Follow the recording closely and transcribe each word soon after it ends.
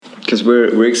Because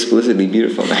we're explicitly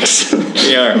beautiful, Max.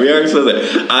 We are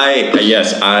explicit. I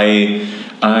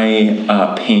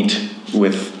paint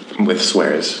with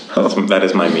swears. That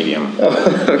is my medium.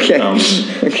 Oh, okay.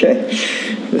 Okay.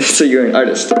 So you're an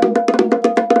artist.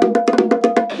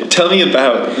 Tell me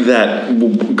about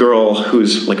that girl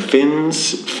who's like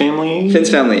Finn's family. Finn's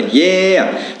family.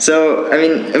 Yeah. So I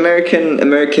mean,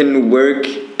 American work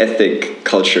ethic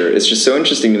culture is just so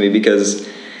interesting to me because,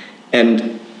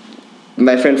 and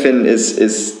my friend Finn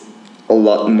is a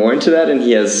lot more into that, and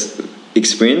he has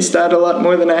experienced that a lot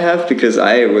more than I have, because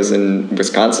I was in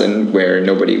Wisconsin where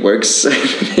nobody works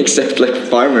except like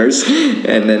farmers,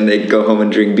 and then they go home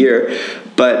and drink beer.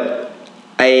 But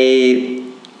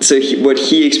what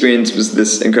he experienced was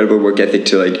this incredible work ethic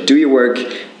to like do your work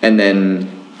and then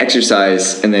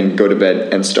exercise and then go to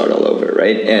bed and start all over,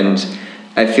 right? And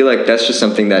I feel like that's just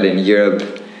something that in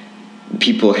Europe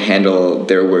people handle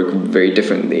their work very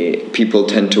differently. People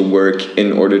tend to work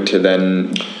in order to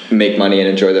then make money and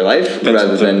enjoy their life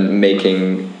rather than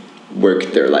making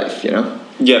work their life, you know?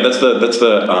 Yeah, that's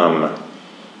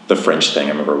the French thing.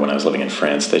 I remember when I was living in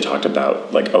France, they talked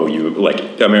about like,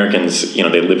 Americans,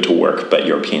 they live to work, but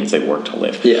Europeans, they work to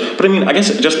live. Yeah. But I mean, I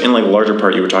guess just in like larger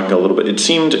part, you were talking a little bit, it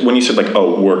seemed when you said like,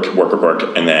 work,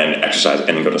 and then exercise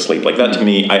and then go to sleep, like that to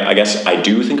me, I guess I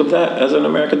do think of that as an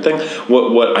American thing.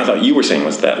 What I thought you were saying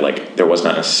was that like, there was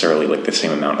not necessarily like the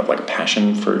same amount of like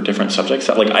passion for different subjects.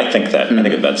 That, like, I think that I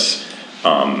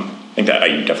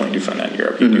definitely do find that in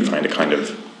Europe. You do find a kind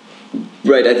of,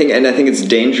 right, I think it's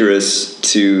dangerous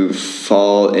to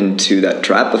fall into that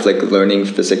trap of like learning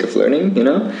for the sake of learning, you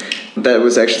know? That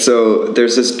was actually, so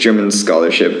there's this German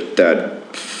scholarship that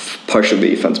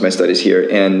partially funds my studies here,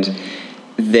 and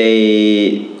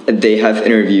they have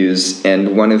interviews,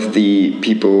 and one of the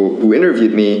people who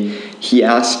interviewed me, he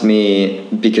asked me,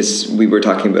 because we were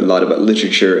talking a lot about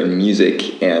literature and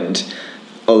music, and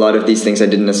a lot of these things I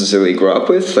didn't necessarily grow up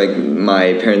with. Like,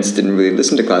 my parents didn't really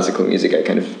listen to classical music. I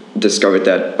kind of discovered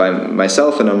that by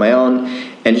myself and on my own.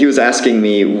 And he was asking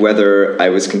me whether I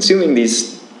was consuming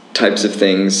these types of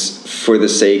things for the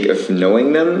sake of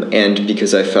knowing them, and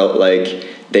because I felt like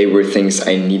they were things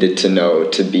I needed to know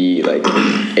to be like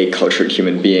a cultured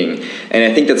human being. And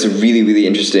I think that's a really, really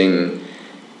interesting,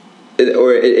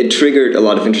 or it triggered a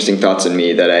lot of interesting thoughts in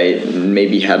me that I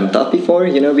maybe hadn't thought before,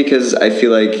 because I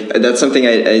feel like that's something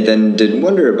I then did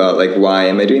wonder about, like, why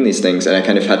am I doing these things? And I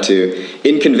kind of had to,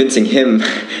 in convincing him,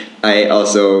 I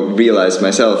also realized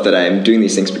myself that I'm doing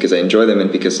these things because I enjoy them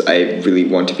and because I really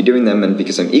want to be doing them and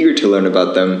because I'm eager to learn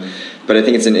about them. But I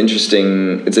think it's an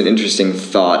interesting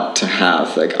thought to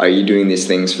have. Like, are you doing these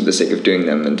things for the sake of doing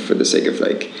them and for the sake of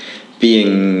like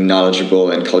being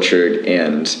knowledgeable and cultured,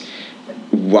 and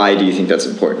why do you think that's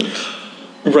important?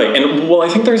 Right, and well, I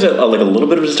think there's a little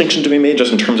bit of a distinction to be made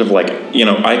just in terms of like,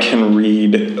 I can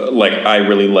read, like, I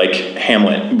really like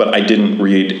Hamlet, but I didn't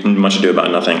read Much Ado About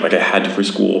Nothing, like I had to for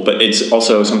school. But it's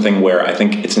also something where I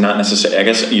think it's not necessary. I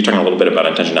guess you're talking a little bit about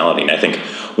intentionality, and I think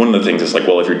one of the things is like,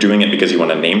 well, if you're doing it because you want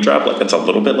to name drop, like that's a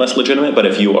little bit less legitimate. But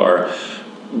if you are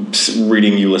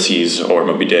reading Ulysses or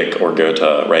Moby Dick or Goethe,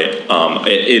 right?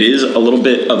 It is a little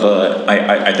bit of a.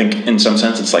 I think in some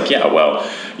sense it's like, yeah, well,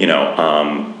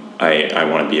 I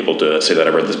want to be able to say that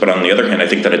I read this, but on the other hand, I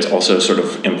think that it's also sort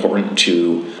of important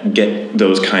to get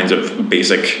those kinds of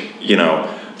basic,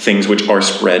 things which are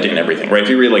spread in everything, right? If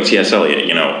you read like T.S. Eliot,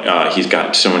 he's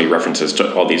got so many references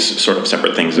to all these sort of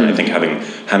separate things, and I think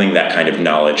having that kind of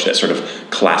knowledge, that sort of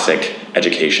classic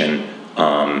education,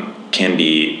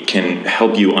 can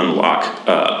help you unlock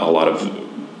a lot of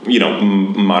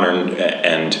modern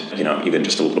and even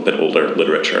just a little bit older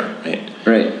literature, right?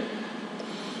 Right.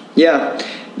 Yeah.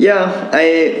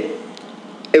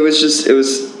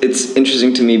 It's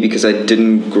interesting to me because I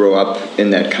didn't grow up in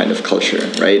that kind of culture,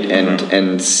 right?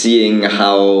 And seeing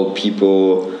how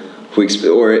people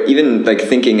or even like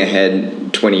thinking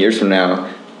ahead 20 years from now,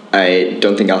 I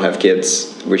don't think I'll have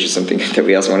kids, which is something that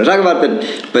we also want to talk about,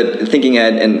 but thinking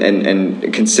ahead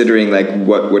and considering like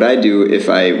what would I do if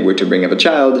I were to bring up a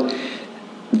child,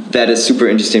 that is super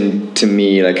interesting to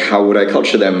me. Like, how would I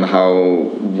culture them? How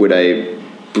would I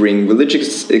bring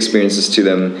religious experiences to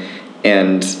them?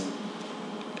 And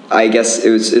I guess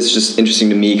it's just interesting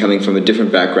to me, coming from a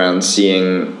different background,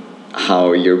 seeing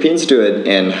how Europeans do it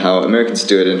and how Americans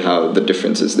do it, and how the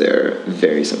differences there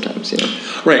vary sometimes,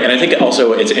 Right, and I think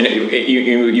also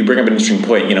you bring up an interesting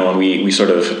point. When we sort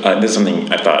of this is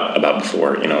something I've thought about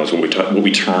before. Is what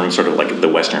we term sort of like the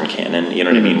Western canon. What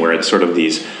I mean, where it's sort of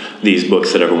these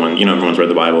books that everyone's read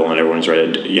the Bible and everyone's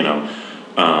read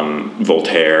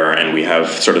Voltaire, and we have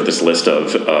sort of this list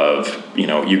of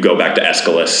you go back to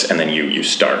Aeschylus and then you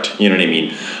start. You know what I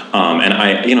mean?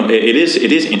 And it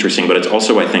is interesting, but it's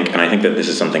also I think that this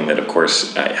is something that of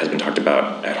course has been talked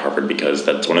about at Harvard because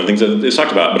that's one of the things that is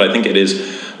talked about. But I think it is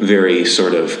very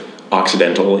sort of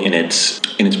Occidental in its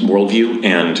worldview,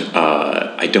 and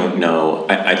I don't know.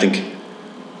 I think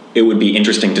it would be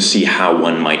interesting to see how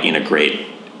one might integrate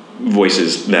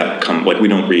voices that come, like we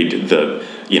don't read the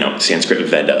Sanskrit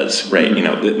Vedas, right?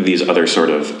 Mm-hmm. These other sort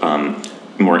of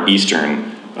more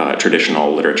Eastern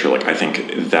traditional literature. Like I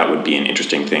think that would be an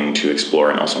interesting thing to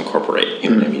explore and also incorporate.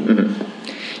 You know what I mean?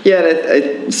 Mm-hmm. Yeah,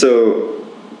 and so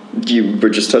you were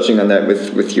just touching on that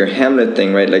with your Hamlet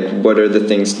thing, right? Like, what are the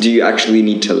things? Do you actually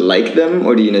need to like them,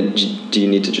 or do you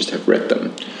need to just have read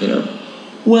them?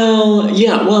 Well,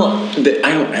 yeah. Well,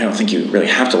 I don't think you really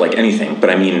have to like anything,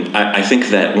 but I mean, I think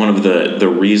that one of the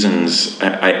reasons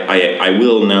I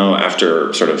will now,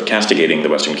 after sort of castigating the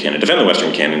Western canon, defend the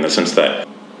Western canon in the sense that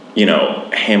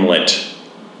Hamlet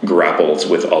grapples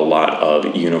with a lot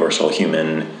of universal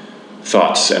human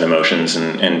thoughts and emotions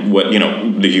and what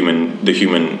the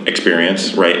human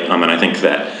experience, right? And I think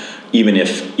that even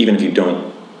if you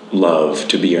don't love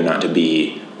To Be or Not to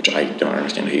Be, which I don't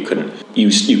understand how you couldn't,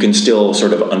 you can still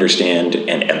sort of understand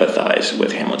and empathize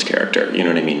with Hamlet's character. You know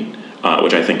what I mean?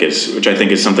 Which I think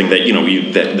is something that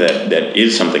that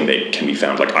is something that can be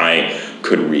found. Like I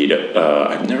could read.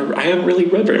 I haven't really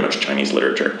read very much Chinese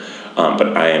literature,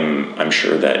 but I'm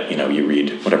sure that you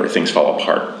read whatever Things Fall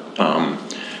Apart.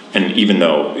 And even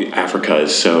though Africa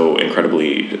is so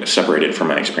incredibly separated from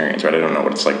my experience, right? I don't know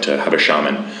what it's like to have a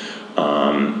shaman.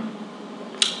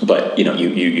 But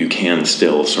you can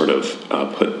still sort of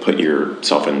put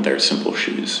yourself in their simple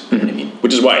shoes. You know what I mean?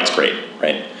 Which is why it's great,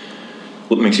 right?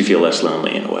 It makes you feel less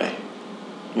lonely in a way.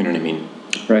 You know what I mean?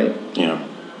 Right. Yeah.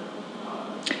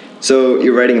 So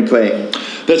you're writing a play.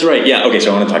 That's right. Yeah. Okay.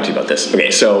 So I want to talk to you about this.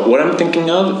 Okay. So what I'm thinking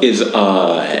of is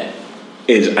I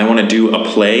want to do a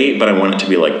play, but I want it to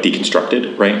be like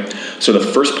deconstructed, right? So the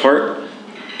first part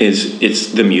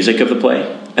it's the music of the play,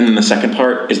 and then the second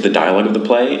part is the dialogue of the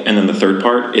play, and then the third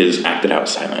part is acted out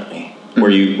silently,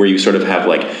 where you sort of have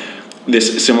like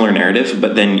this similar narrative,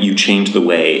 but then you change the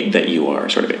way that you are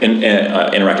sort of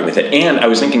interacting with it. And I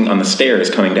was thinking on the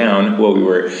stairs coming down while we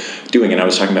were doing it, I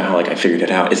was talking about how like I figured it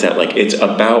out, is that like it's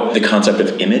about the concept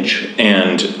of image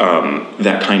and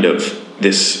that kind of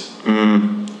this.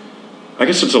 I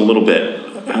guess it's a little bit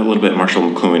Marshall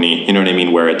McLuhan-y, you know what I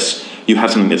mean, where you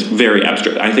have something that's very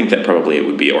abstract. I think that probably it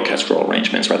would be orchestral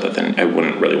arrangements rather than, I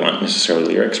wouldn't really want necessarily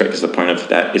lyrics, right? Because the point of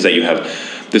that is that you have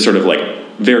this sort of like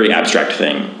very abstract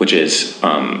thing, which is,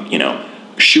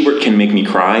 Schubert can make me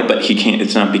cry, but he can't,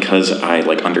 it's not because I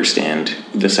like understand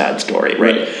the sad story,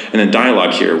 right? And then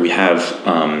dialogue here, we have,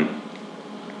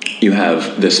 you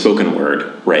have the spoken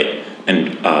word, right?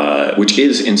 And which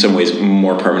is in some ways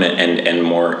more permanent and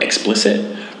more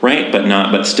explicit, right?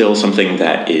 But still something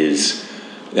that is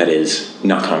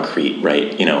not concrete,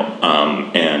 right?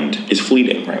 And is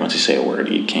fleeting, right? Once you say a word,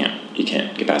 you can't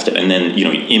get past it. And then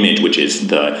image, which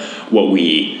is what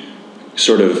we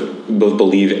sort of both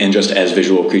believe in just as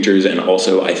visual creatures, and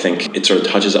also I think it sort of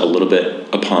touches a little bit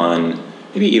upon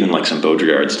maybe even like some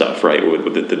Baudrillard stuff, right?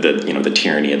 With the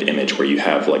tyranny of image, where you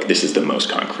have like this is the most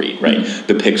concrete, right? Mm-hmm.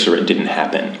 The picture it didn't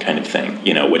happen kind of thing,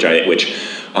 which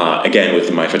again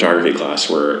with my photography class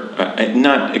were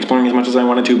not exploring as much as I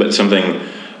wanted to, but something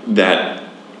that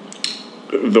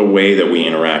the way that we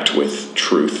interact with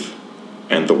truth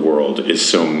and the world is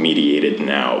so mediated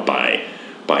now by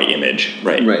image,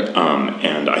 right? Right.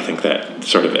 And I think that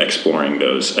sort of exploring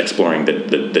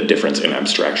the difference in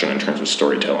abstraction in terms of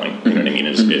storytelling, you know what I mean,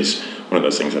 is one of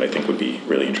those things that I think would be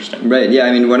really interesting. Right. Yeah.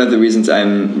 I mean, one of the reasons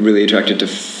I'm really attracted to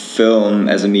film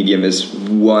as a medium is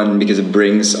one, because it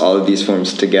brings all of these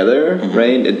forms together,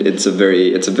 right? It's a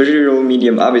visual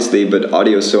medium, obviously, but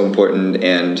audio is so important,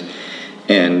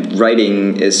 and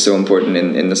writing is so important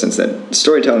in the sense that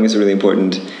storytelling is really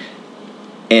important.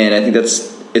 And I think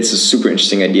it's a super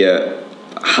interesting idea.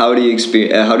 How do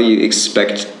you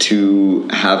expect to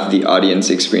have the audience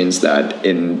experience that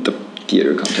in the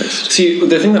theater context? See,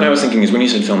 the thing that I was thinking is when you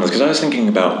said film is because I was thinking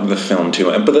about the film too,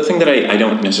 but the thing that I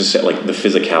don't necessarily like the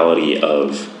physicality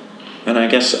of, and I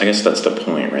guess that's the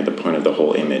point, right? The point of the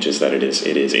whole image is that it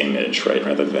is image, right?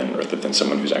 Rather than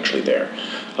someone who's actually there.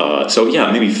 So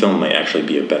yeah, maybe film might actually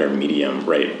be a better medium,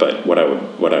 right? But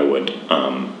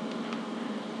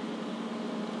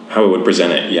how I would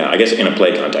present it, yeah, I guess in a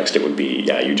play context it would be,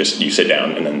 yeah, you sit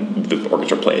down and then the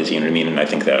orchestra plays, you know what I mean? And I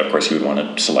think that, of course, you would want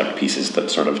to select pieces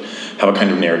that sort of have a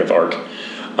kind of narrative arc,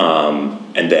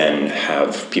 and then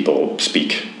have people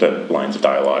speak the lines of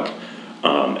dialogue.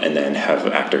 and then have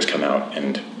actors come out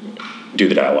and do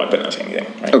the dialogue but not say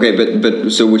anything. Right? Okay, but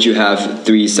so would you have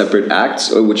 3 separate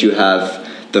acts, or would you have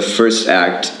the first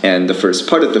act and the first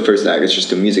part of the first act is just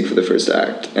the music for the first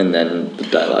act and then the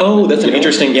dialogue? Oh, that's an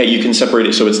interesting. Yeah, you can separate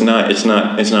it so it's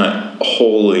not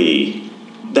wholly.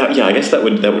 That I guess that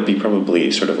would be probably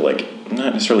sort of like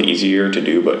not necessarily easier to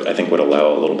do, but I think would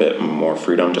allow a little bit more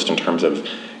freedom just in terms of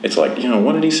it's like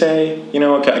what did he say?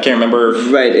 I can't remember.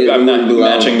 Right, I'm not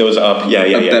matching those up. Yeah.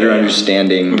 Better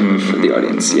understanding for the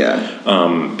audience. Yeah.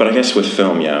 But I guess with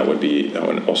film, that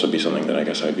would also be something that I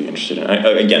guess I'd be interested in.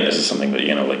 Again, this is something that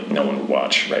like no one would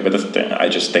watch, right? But that's the thing. I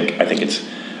think it's.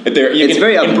 It's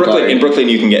very in Brooklyn. In Brooklyn,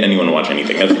 you can get anyone to watch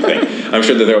anything. That's the thing. I'm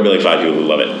sure that there will be like 5 people who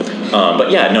love it. But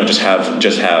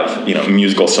just have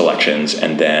musical selections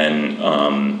and then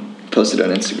post it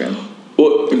on Instagram.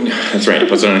 Well, that's right.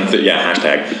 Post it on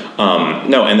hashtag.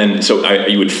 And then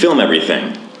you would film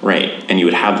everything, right? And you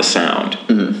would have the sound,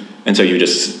 and so you would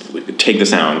just take the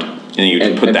sound and you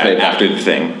would put that after the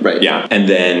thing, right? Yeah, and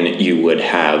then you would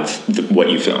have what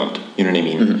you filmed. You know what I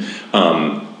mean?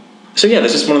 Mm-hmm. So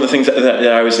that's just one of the things that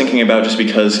I was thinking about, just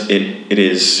because it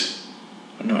is.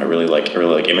 I don't know. I really like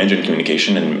image and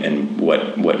communication and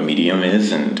what medium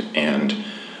is and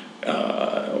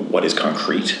what is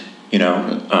concrete.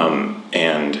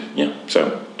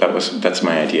 So that's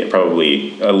my idea.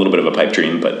 Probably a little bit of a pipe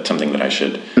dream, but something that I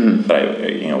should that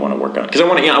I want to work on, because I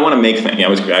want to make things.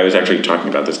 I was actually talking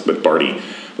about this with Barty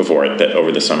before that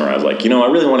over the summer. I was like, I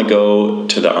really want to go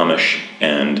to the Amish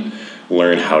and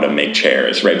learn how to make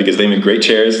chairs, right? Because they make great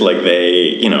chairs. Like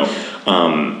they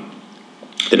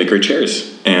make great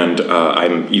chairs. And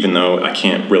even though I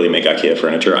can't really make IKEA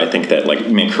furniture, I think that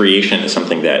creation is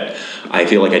something that I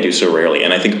feel like I do so rarely,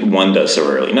 and I think one does so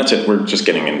rarely. And that's it. We're just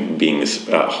getting and being this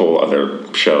whole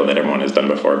other show that everyone has done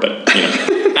before, but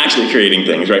actually creating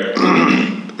things, right?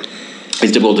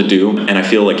 It's difficult to do, and I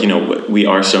feel like we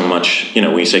are so much.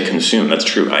 We say consume. That's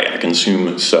true. I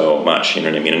consume so much. You know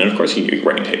what I mean? And then of course you're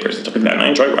writing papers and stuff like that, and I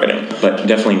enjoy writing, but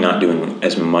definitely not doing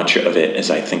as much of it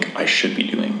as I think I should be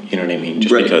doing. You know what I mean?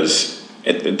 Just because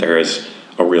there is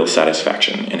a real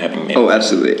satisfaction in having made. Oh,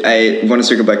 absolutely. I want to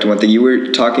circle back to one thing. You were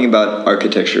talking about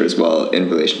architecture as well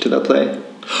in relation to that play.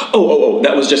 Oh,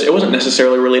 that was just. It wasn't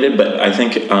necessarily related, but I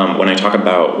think when I was talking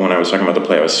about the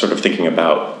play, I was sort of thinking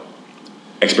about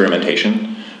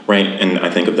experimentation, right? And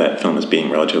I think of that film as being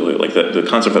relatively, the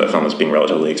concept of that film as being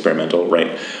relatively experimental,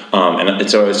 right? And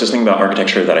so I was just thinking about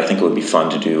architecture, that I think it would be fun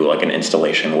to do like an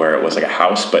installation where it was like a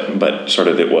house, but sort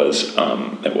of it was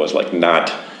like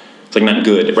not. It's like not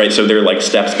good, right? So there are like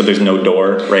steps, but there's no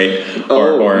door, right?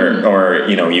 Or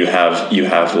you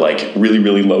have like really,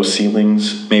 really low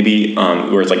ceilings, maybe,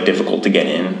 where it's like difficult to get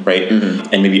in, right?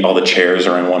 Mm-hmm. And maybe all the chairs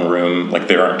are in one room, like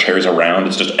there aren't chairs around.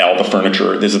 It's just all the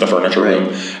furniture. This is the furniture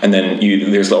room, and then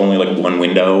there's only like one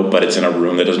window, but it's in a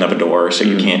room that doesn't have a door, so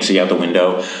you can't see out the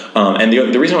window. And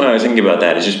the reason why I was thinking about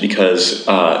that is just because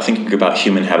thinking about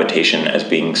human habitation as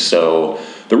being so.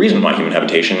 The reason why human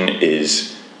habitation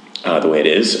is. The way it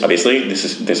is, obviously,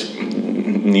 this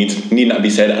need not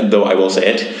be said, though I will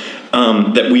say it,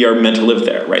 that we are meant to live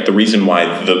there, right? The reason why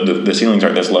the ceilings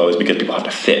aren't this low is because people have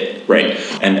to fit, right?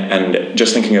 And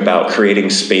just thinking about creating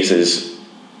spaces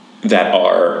that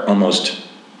are almost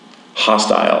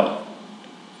hostile,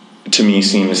 to me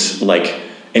seems like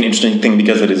an interesting thing,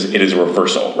 because it is a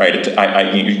reversal, right?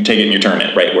 You take it and you turn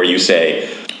it, right? Where you say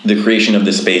the creation of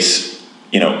this space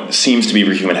seems to be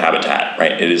for human habitat,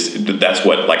 right? That's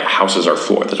what like houses are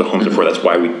for. That's what homes are for. That's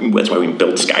why we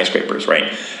build skyscrapers,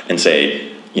 right? And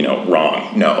say,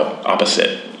 wrong, no,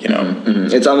 opposite,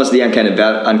 Mm-hmm. It's almost the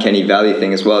uncanny valley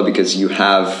thing as well, because you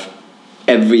have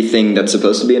everything that's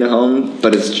supposed to be in a home,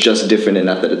 but it's just different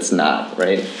enough that it's not,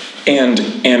 right? And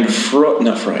Freud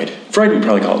would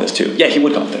probably call it this too. Yeah, he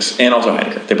would call it this. And also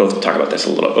Heidegger. They both talk about this a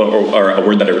little, or a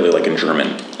word that I really like in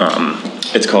German.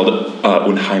 It's called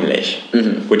unheimlich,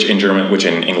 which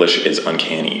in English is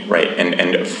uncanny, right?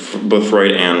 And both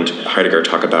Freud and Heidegger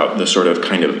talk about the sort of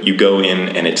kind of, you go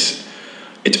in and it's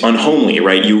unhomely,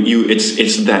 right?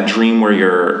 It's that dream where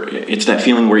it's that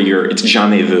feeling where it's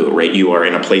jamais vu, right? You are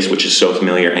in a place which is so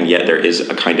familiar, and yet there is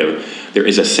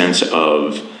a sense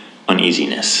of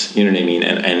uneasiness. You know what I mean?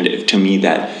 And to me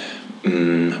that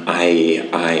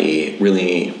I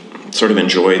really sort of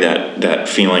enjoy that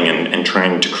feeling and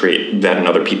trying to create that in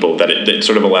other people, that it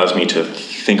sort of allows me to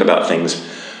think about things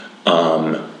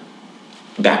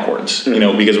backwards,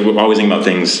 because we're always thinking about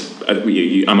things.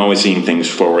 I'm always seeing things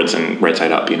forwards and right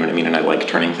side up, you know what I mean? And I like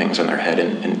turning things on their head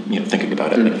and thinking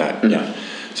about it like that. Yeah.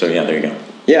 So yeah, there you go.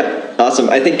 Yeah, awesome.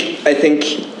 I think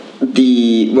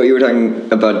what you were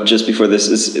talking about just before this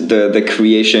is the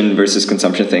creation versus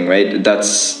consumption thing, right?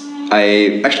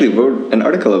 I actually wrote an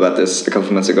article about this a couple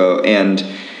of months ago, and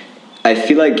I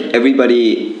feel like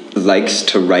everybody likes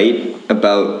to write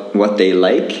about what they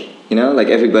like. Like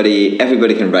everybody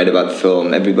can write about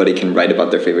film, everybody can write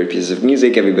about their favorite pieces of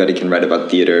music, everybody can write about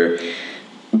theater,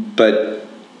 but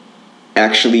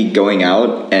actually going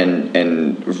out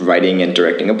and writing and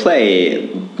directing a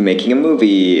play, making a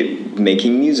movie,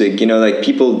 making music, like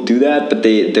people do that, but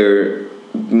they're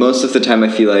most of the time I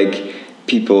feel like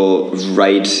people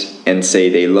write and say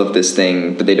they love this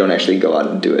thing, but they don't actually go out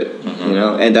and do it,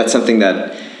 and that's something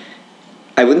that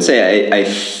I wouldn't say I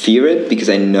fear it, because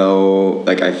I know,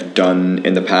 like, I've done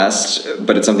in the past,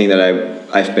 but it's something that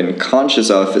I've been conscious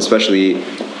of, especially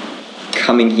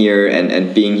coming here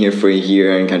and being here for a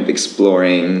year and kind of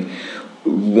exploring,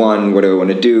 one, what do I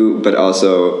want to do, but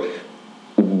also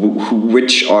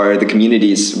which are the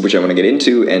communities which I want to get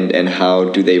into, and how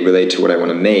do they relate to what I want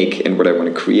to make and what I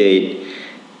want to create.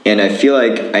 And I feel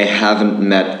like I haven't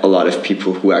met a lot of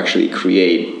people who actually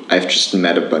create. I've just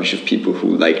met a bunch of people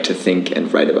who like to think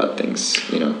and write about things,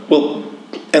 Well,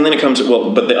 and then it comes,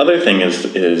 but the other thing is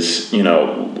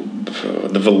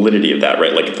the validity of that,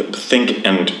 right? Like, think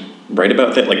and write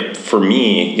about that. Like, for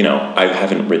me, I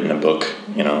haven't written a book,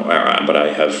 but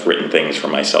I have written things for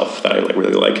myself that I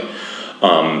really like.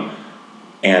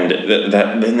 And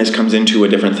that then this comes into a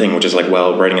different thing, which is like,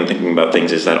 well, writing and thinking about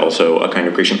things, is that also a kind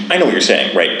of creation? I know what you're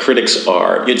saying, right? Critics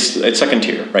are, it's second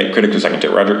tier, right? Critics are second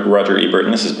tier. Roger Ebert,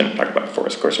 and this has been talked about before,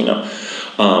 of course,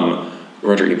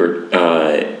 Roger Ebert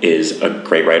is a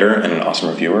great writer and an awesome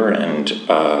reviewer, and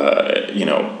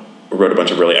wrote a bunch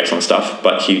of really excellent stuff,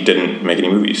 but he didn't make any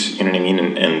movies. You know what I mean?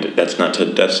 And that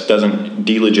doesn't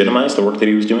delegitimize the work that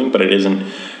he was doing, but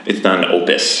it's not an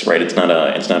opus, right? It's not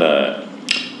a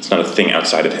thing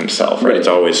outside of himself, right? It's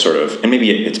always sort of, and maybe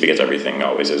it's because everything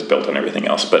always is built on everything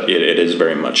else, but it is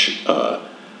very much,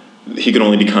 he could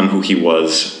only become who he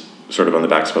was sort of on the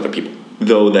backs of other people.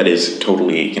 Though that is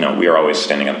totally, we are always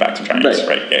standing on the backs of giants,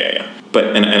 right? Yeah.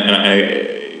 But,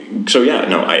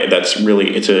 that's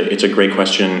really, it's a great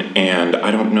question, and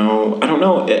I don't know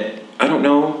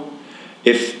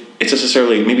if it's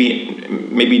necessarily,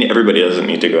 maybe everybody doesn't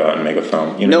need to go out and make a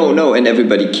film. No, and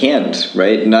everybody can't,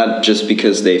 right? Not just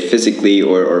because they physically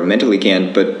or mentally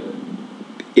can't, but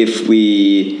if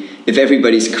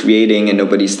everybody's creating and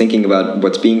nobody's thinking about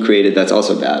what's being created, that's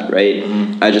also bad, right?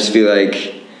 Mm-hmm. I just feel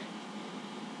like,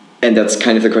 and that's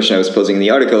kind of the question I was posing in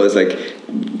the article, is like,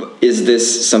 is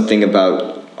this something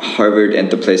about Harvard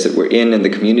and the place that we're in and the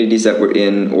communities that we're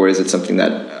in, or is it something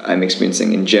that I'm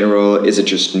experiencing in general? Is it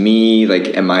just me?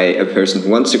 Like, am I a person who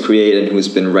wants to create and who's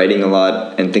been writing a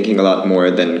lot and thinking a lot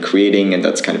more than creating, and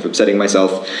that's kind of upsetting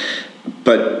myself?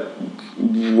 But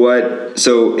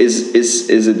so is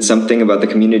it something about the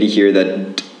community here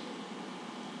that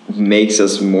makes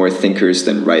us more thinkers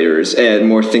than writers, and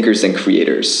more thinkers than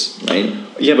creators, right?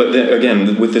 Yeah, but then,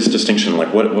 again, with this distinction,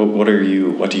 like, what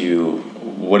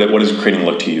does creating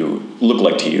look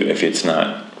like to you if it's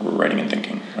not writing and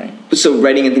thinking, right? So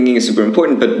writing and thinking is super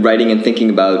important, but writing and thinking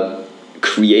about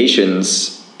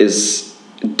creations is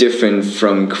different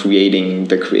from creating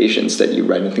the creations that you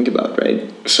write and think about, right?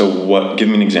 So give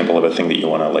me an example of a thing that you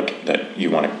want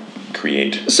to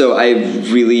create. So I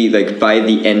really, by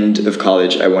the end of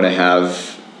college, I want to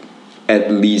have at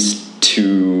least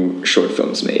 2 short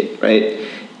films made, right?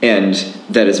 And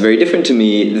that is very different to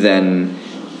me than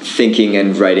thinking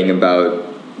and writing about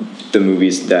the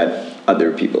movies that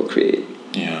other people create.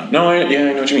 Yeah. No, I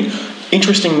know what you mean.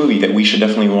 Interesting movie that we should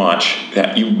definitely watch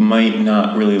that you might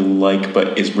not really like,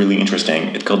 but is really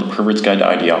interesting. It's called The Pervert's Guide to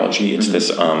Ideology. It's this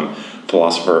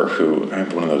philosopher who, I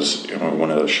have one of those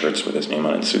shirts with his name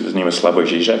on it. So his name is Slavoj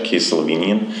Žižek. He's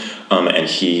Slovenian, and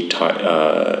he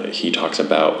talks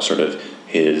about sort of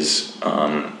his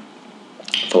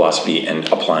philosophy and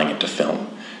applying it to film.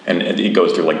 And it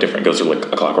goes through A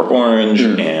Clockwork Orange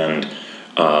and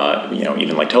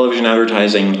even like television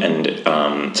advertising and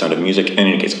Sound of Music. In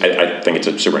any case, I think it's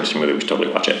a super interesting movie. We should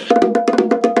totally watch it.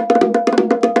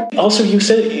 Also, you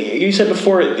said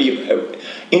before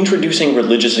introducing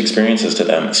religious experiences to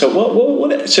them. So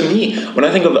what to me, when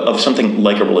I think of something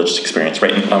like a religious experience,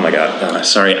 right? And, oh my God,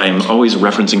 sorry, I'm always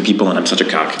referencing people and I'm such a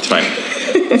cock. It's fine.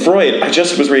 Freud, I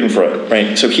just was reading Freud,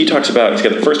 right? So he talks about, he's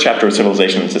got the first chapter of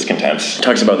Civilization's Discontents. He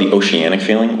talks about the oceanic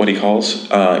feeling, what he calls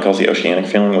the oceanic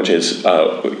feeling, which is,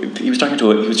 he was talking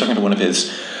to one of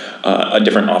his a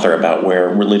different author about where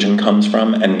religion comes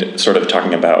from, and sort of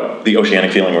talking about the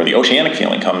oceanic feeling, where the oceanic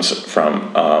feeling comes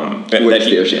from. Where's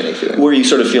the oceanic feeling? Where you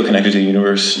sort of feel connected to the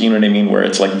universe, you know what I mean? Where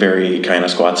it's like very kind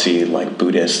of squatsy, like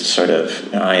Buddhist sort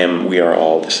of, we are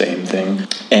all the same thing.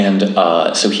 And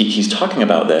so he's talking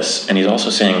about this, and he's also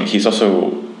saying,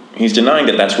 he's denying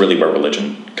that that's really where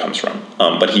religion comes from.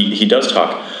 But he does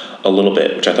talk a little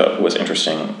bit, which I thought was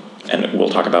interesting, and we'll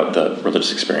talk about the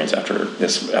religious experience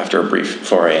after a brief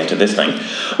foray into this thing,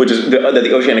 which is that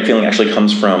the oceanic feeling actually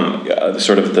comes from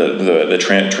sort of the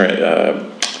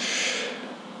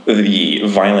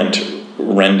violent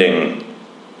rending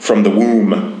from the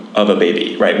womb of a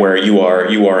baby, right, where you are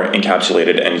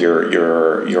encapsulated, and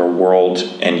your world,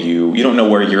 and you don't know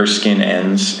where your skin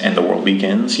ends and the world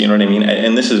begins. You know what I mean?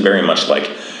 And this is very much like,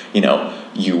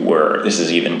 this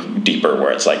is even deeper,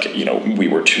 where it's like, we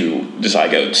were two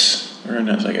zygotes, or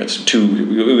not zygotes,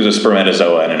 it was a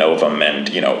spermatozoa and an ovum, and,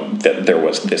 there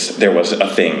was a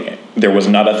thing. There was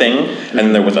not a thing, and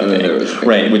then there was a thing,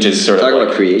 right, which is sort of talk like,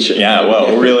 about creation. Yeah,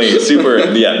 well, really super,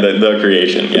 the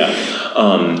creation, yeah.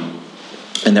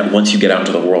 And that once you get out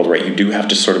into the world, right, you do have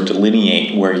to sort of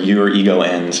delineate where your ego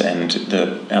ends and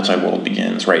the outside world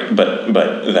begins, right? But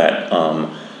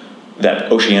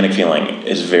that oceanic feeling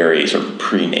is very sort of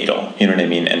prenatal, you know what I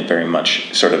mean? And very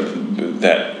much sort of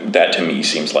that to me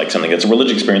seems like something that's a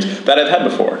religious experience that I've had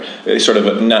before. It's sort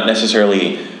of not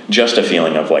necessarily just a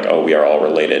feeling of like, oh, we are all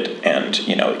related, and,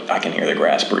 I can hear the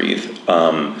grass breathe.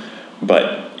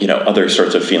 But, other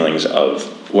sorts of feelings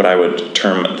of what I would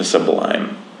term the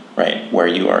sublime, right, where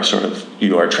you are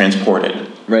transported,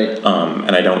 right?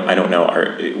 And I don't know,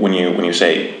 when you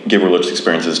say give religious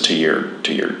experiences to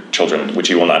your children, which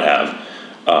you will not have,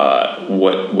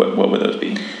 what would those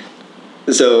be?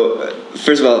 So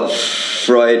first of all,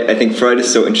 I think Freud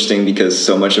is so interesting because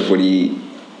so much of what he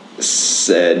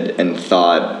said and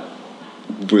thought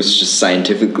was just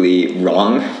scientifically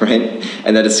wrong, right?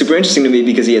 And that is super interesting to me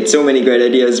because he had so many great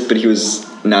ideas, but he was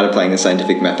not applying the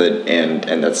scientific method,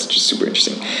 and that's just super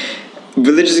interesting.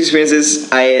 Religious experiences,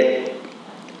 I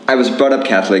was brought up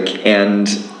Catholic,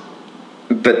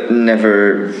 but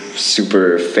never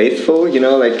super faithful,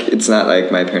 like it's not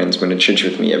like my parents went to church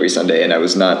with me every Sunday, and I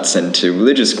was not sent to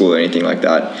religious school or anything like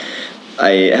that.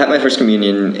 I had my first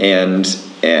communion, and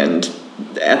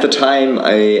at the time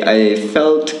I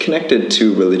felt connected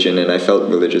to religion, and I felt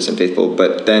religious and faithful,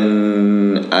 but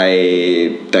then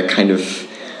that kind of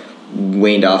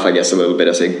waned off, I guess, a little bit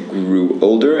as I grew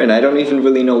older, and I don't even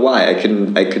really know why. I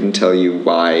couldn't tell you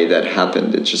why that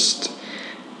happened. It just,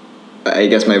 I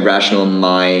guess my rational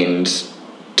mind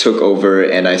took over,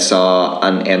 and I saw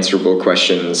unanswerable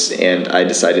questions, and I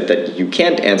decided that you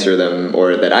can't answer them,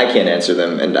 or that I can't answer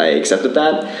them, and I accepted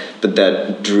that, but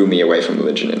that drew me away from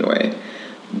religion in a way.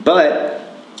 But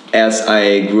as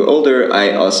I grew older,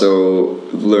 I also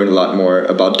learned a lot more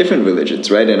about different religions,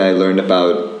 right? And I learned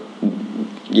about,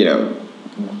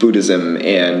 Buddhism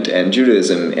and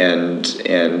Judaism and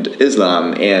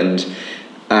Islam, and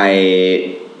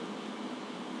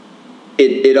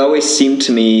it always seemed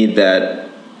to me that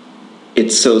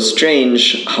it's so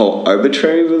strange how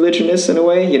arbitrary religion is in a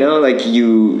way, like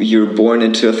you're born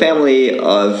into a family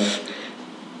of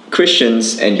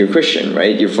Christians and you're Christian,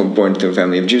 right? You're born into a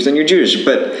family of Jews and you're Jewish,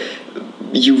 but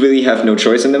you really have no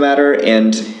choice in the matter.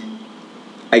 And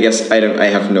I guess I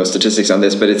have no statistics on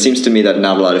this, but it seems to me that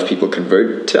not a lot of people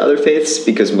convert to other faiths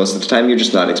because most of the time you're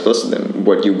just not exposed to them.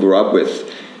 What you grew up with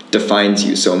defines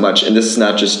you so much. And this is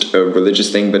not just a religious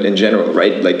thing, but in general,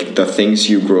 right? Like the things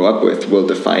you grow up with will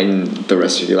define the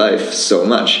rest of your life so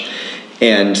much.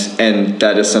 And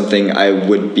that is something I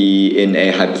would be in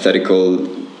a hypothetical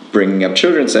bringing up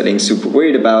children setting super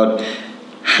worried about.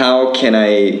 How can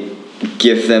I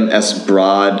give them as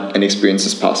broad an experience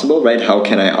as possible, right? How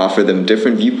can I offer them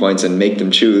different viewpoints and make them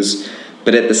choose,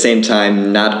 but at the same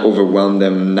time not overwhelm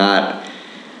them, not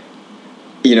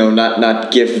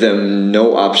give them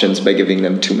no options by giving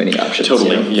them too many options.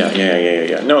 Totally.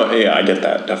 Yeah. No, yeah, I get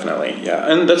that, definitely.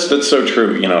 Yeah. And that's so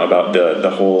true, about the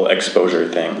whole exposure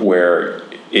thing, where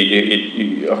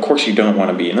it of course you don't want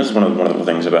to be, and this is one of the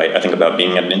things I think about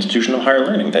being at an institution of higher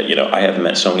learning, that, I have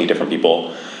met so many different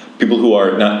people who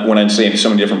are not, when I say so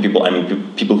many different people, I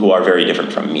mean people who are very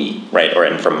different from me, right?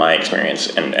 And from my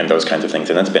experience and those kinds of things.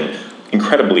 And that's been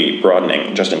incredibly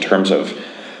broadening just in terms of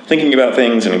thinking about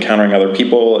things and encountering other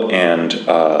people. And,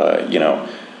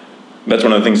 that's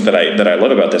one of the things that I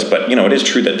love about this. But, it is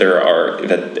true that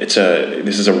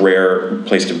this is a rare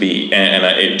place to be. And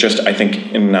I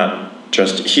think not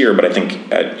just here, but I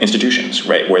think at institutions,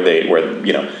 right? Where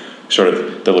sort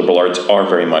of the liberal arts are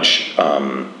very much,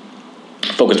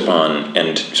 focused upon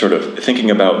and sort of thinking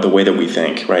about the way that we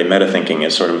think, right? Meta thinking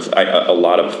is sort of a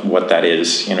lot of what that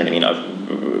is, you know what I mean?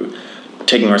 Of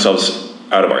taking ourselves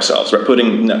out of ourselves, right?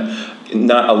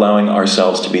 Not allowing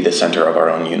ourselves to be the center of our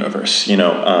own universe, you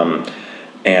know?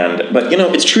 But, you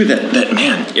know, it's true that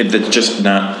man, that's just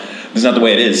not, it's not the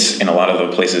way it is in a lot of the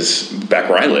places back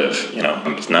where I live, you know?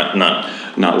 It's not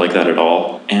like that at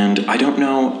all. And I don't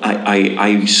know,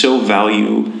 I so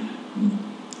value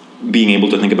being able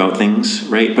to think about things,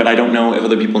 right? But I don't know if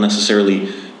other people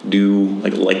necessarily do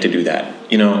like to do that,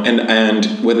 you know, and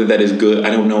whether that is good.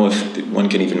 I don't know if one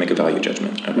can even make a value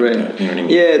judgment. Right. You know what I mean?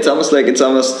 Yeah, it's almost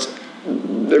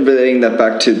relating that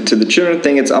back to the children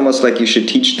thing. It's almost like you should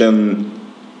teach them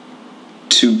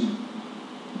to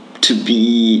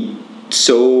be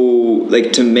so,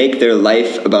 like, to make their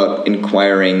life about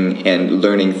inquiring and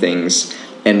learning things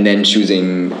and then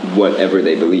choosing whatever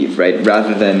they believe, right?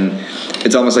 Rather than,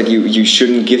 it's almost like you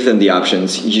shouldn't give them the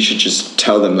options. You should just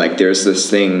tell them, like, there's this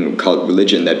thing called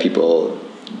religion that people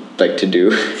like to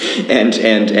do,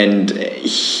 and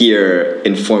here,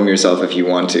 inform yourself if you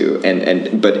want to,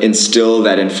 but instill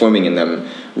that informing in them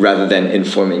rather than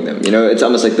informing them. You know, it's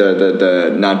almost like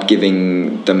the not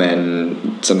giving the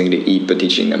men something to eat, but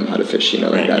teaching them how to fish. You know,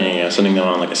 like right, that. Yeah, sending them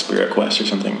on like a spirit quest or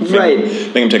something. Right.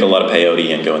 Make them take a lot of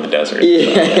peyote and go in the desert.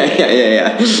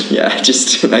 Yeah.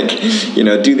 Just like, you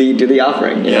know, do the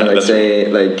offering. You know, like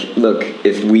say, right. Like, look,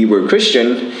 if we were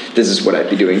Christian, this is what I'd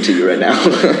be doing to you right now.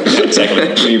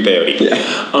 Exactly. Do your peyote.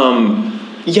 Yeah.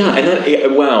 Yeah, and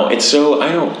that, wow, it's so,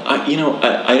 I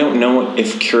don't know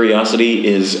if curiosity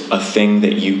is a thing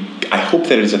that I hope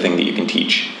that it is a thing that you can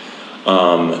teach,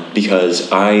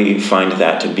 because I find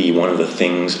that to be one of the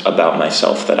things about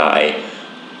myself that I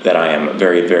am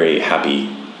very, very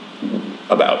happy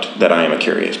about, that I am a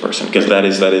curious person, because that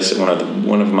is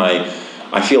one of my,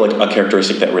 I feel like a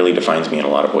characteristic that really defines me in a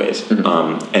lot of ways,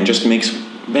 and just makes,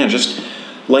 man, just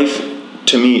life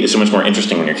to me is so much more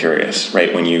interesting when you're curious,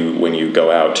 right? When you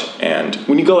go out, right?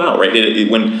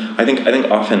 When I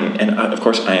think often, and of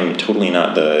course I am totally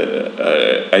not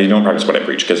I don't practice what I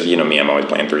preach, because you know me, I'm always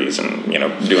playing threes and, you know,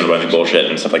 doing a bunch of bullshit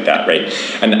and stuff like that, right?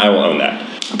 And I will own that.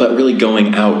 But really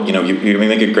going out, you know, you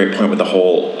make a great point with the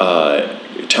whole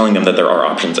telling them that there are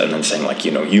options, and then saying, like,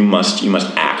 you know, you must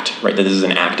act, right? That this is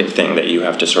an active thing, that you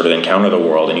have to sort of encounter the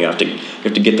world, and you have to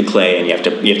get the clay, and you have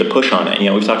to push on it. And, you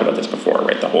know, we've talked about this before,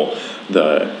 right? The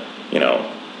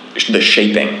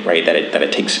shaping, right? That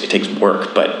it takes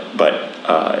work, but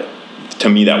to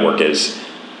me that work is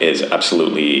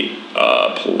absolutely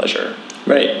a pleasure,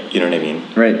 right? You know what I mean?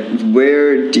 Right.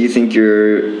 Where do you think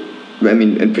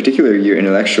in particular, your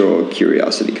intellectual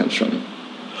curiosity comes from?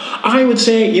 I would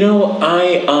say, you know,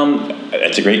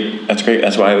 that's great.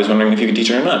 That's why I was wondering if you could teach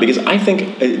it or not, because I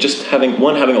think just having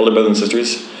older brothers and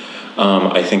sisters,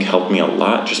 I think helped me a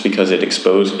lot, just because it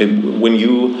exposed when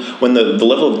the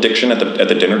level of diction at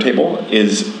the dinner table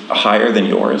is higher than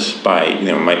yours by, you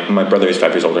know, my brother is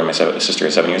 5 years older and my sister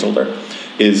is 7 years older,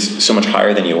 is so much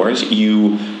higher than yours.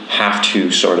 You have to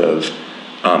sort of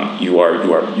you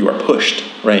are pushed,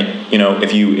 right? You know,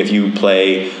 if you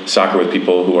play soccer with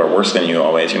people who are worse than you,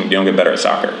 always, you don't get better at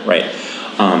soccer, right?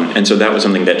 And so that was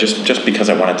something that just because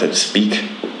I wanted to speak,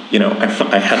 you know,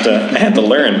 I had to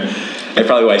learn. That's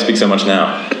probably why I speak so much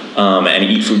now, and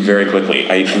eat food very quickly.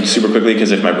 I eat food super quickly,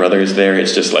 because if my brother is there,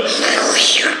 it's just like,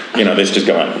 you know, this just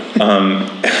gone.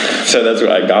 So that's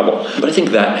what I gobble. But I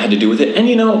think that had to do with it. And,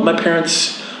 you know,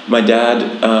 my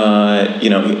dad, you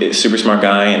know, super smart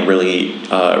guy and really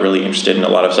interested in a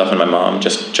lot of stuff. And my mom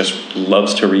just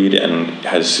loves to read and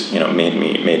has, you know, made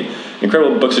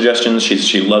incredible book suggestions.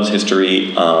 She loves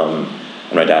history. And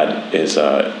my dad is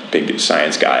a big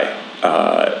science guy.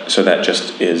 So that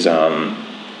just is,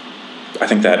 I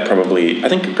think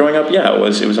growing up, it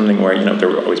was something where, you know, there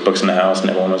were always books in the house and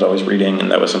everyone was always reading.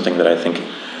 And that was something that I think,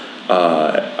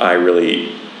 I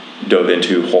really dove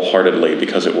into wholeheartedly,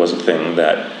 because it was a thing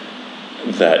that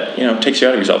you know, takes you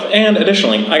out of yourself. And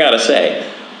additionally, I gotta say,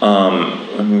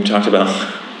 we talked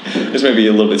about this may be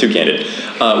a little bit too candid.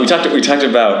 We talked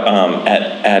about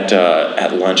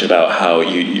at lunch about how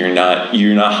you're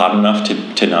not hot enough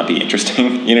to not be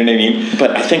interesting. You know what I mean?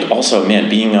 But I think also, man,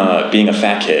 being a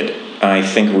fat kid, I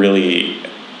think really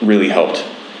helped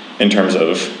in terms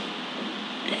of,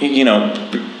 you know,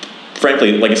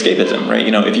 frankly, like escapism, right?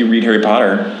 You know, if you read Harry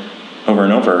Potter over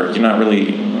and over, you're not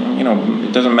really, you know,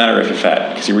 it doesn't matter if you're fat,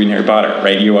 because you're reading Harry Potter,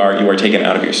 right? You are taken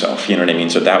out of yourself. You know what I mean?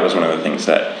 So that was one of the things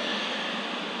that,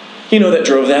 you know, that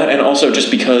drove that. And also just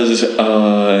because,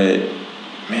 man,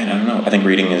 I don't know. I think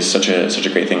reading is such a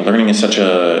great thing. Learning is such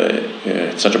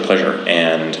a pleasure.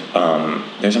 And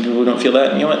there's some people who don't feel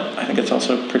that. And you know what? I think it's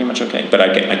also pretty much okay. But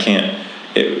I can't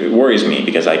it worries me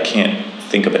because I can't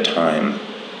think of a time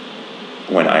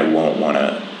when I won't want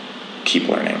to keep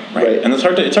learning, right? And it's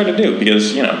hard to do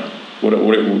because what are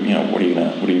you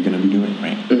gonna be doing,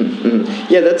 right? Mm-hmm,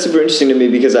 mm-hmm. Yeah, that's super interesting to me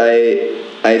because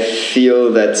I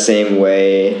feel that same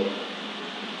way,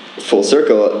 full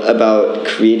circle, about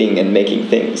creating and making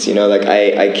things. Like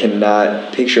I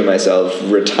cannot picture myself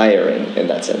retiring in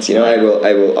that sense. I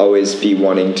will always be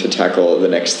wanting to tackle the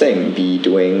next thing, be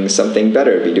doing something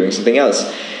better, be doing something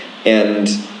else, and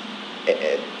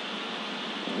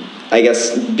I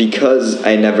guess because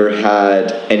I never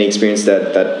had any experience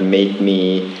that made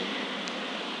me,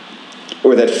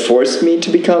 or that forced me to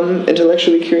become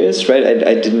intellectually curious, right?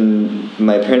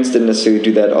 My parents didn't necessarily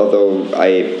do that, although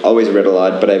I always read a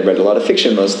lot, but I read a lot of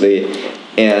fiction mostly.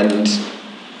 And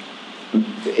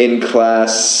in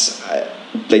class,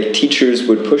 teachers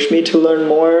would push me to learn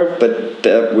more, but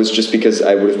that was just because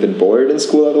I would have been bored in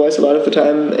school otherwise a lot of the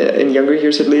time, in younger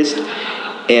years at least.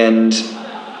 And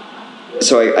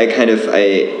so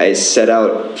I set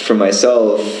out for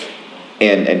myself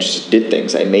and just did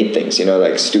things. I made things,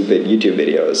 like stupid YouTube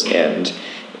videos, and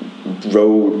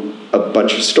wrote a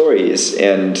bunch of stories,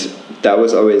 and that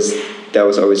was always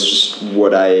just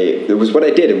what I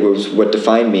did. It was what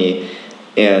defined me,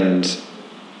 and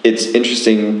it's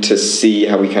interesting to see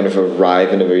how we kind of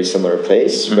arrive in a very similar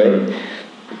place, mm-hmm. right?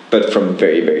 But from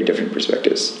very, very different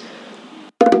perspectives.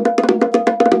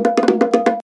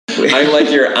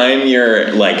 I'm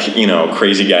your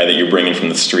crazy guy that you bring in from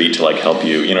the street to help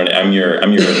you. I'm your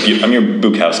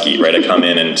Bukowski, right? I come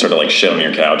in and sort of shit on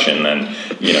your couch, and then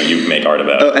you make art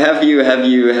about it. Oh, have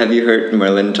you heard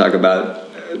Merlin talk about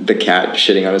the cat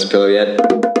shitting on his pillow yet?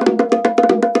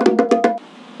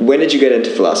 When did you get into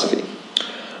philosophy?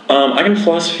 I got into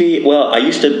philosophy. Well, I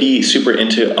used to be super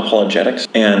into apologetics,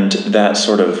 and that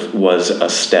sort of was a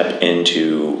step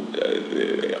into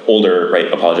older,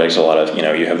 right? Apologetics. A lot of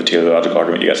you have the teleological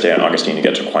argument. You got to stay on Augustine. You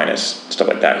get to Aquinas, stuff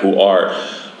like that. Who are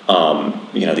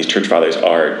these church fathers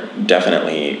are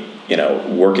definitely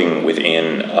working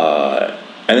within.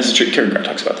 And this is true. Kierkegaard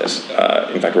talks about this.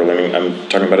 In fact, I'm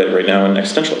talking about it right now in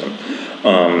existentialism.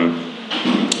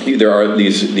 There are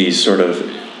these sort of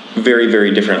very,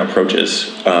 very different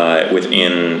approaches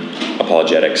within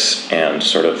apologetics and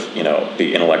sort of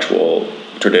the intellectual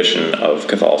tradition of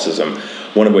Catholicism.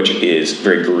 One of which is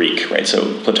very Greek, right?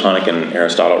 So Platonic and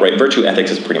Aristotle, right? Virtue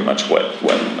ethics is pretty much what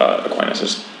Aquinas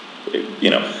is,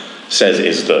 says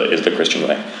is the Christian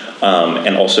way,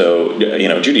 and also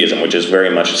Judaism, which is very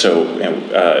much so.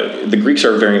 The Greeks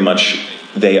are very much,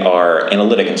 they are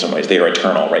analytic in some ways. They are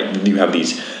eternal, right? You have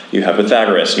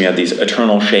Pythagoras, you have these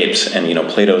eternal shapes, and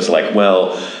Plato's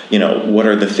what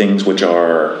are the things which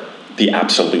are the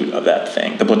absolute of that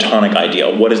thing, the Platonic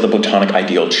ideal? What is the Platonic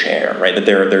ideal chair, right? That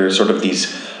there are sort of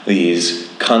these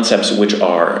concepts which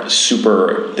are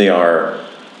they are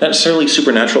not necessarily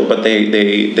supernatural, but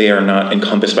they are not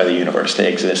encompassed by the universe. They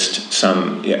exist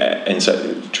and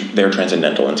so they're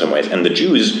transcendental in some ways. And the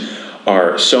Jews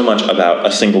are so much about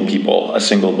a single people, a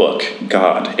single book,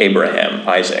 God, Abraham,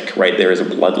 Isaac, right? There is a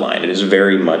bloodline. It is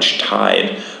very much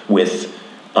tied with.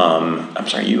 I'm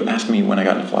sorry, you asked me when I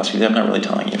got into philosophy. I'm not really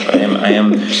telling you, but I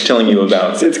am telling you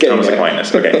about Thomas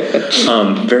Aquinas. Okay,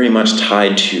 very much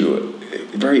tied to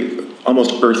very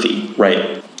almost earthy,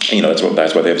 right? That's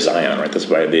why they have Zion, right? That's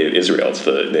why they Israel.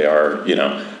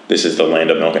 This is the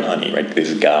land of milk and honey, right?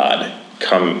 This God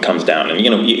comes down, and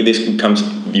this comes.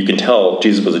 You can tell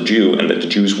Jesus was a Jew, and that the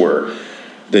Jews,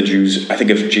 I think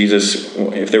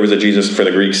if there was a Jesus for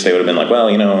the Greeks, they would have been well,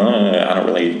 I don't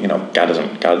really,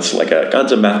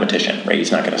 God's a mathematician, right?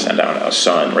 He's not going to send down a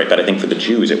son, right? But I think for the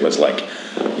Jews, it was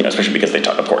especially because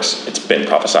of course, it's been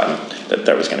prophesied that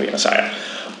there was going to be a Messiah.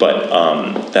 But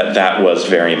that was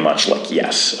very much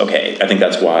yes, okay. I think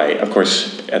that's why, of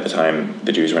course, at the time,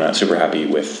 the Jews were not super happy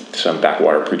with some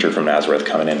backwater preacher from Nazareth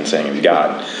coming in and saying he's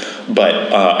God.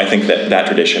 But I think that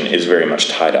tradition is very much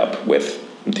tied up with,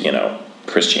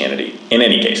 Christianity. In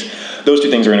any case, those two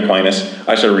things are in Aquinas.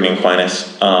 I started reading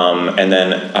Aquinas, and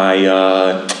then I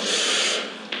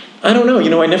don't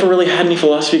know. I never really had any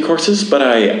philosophy courses, but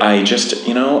I just,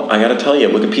 I got to tell you,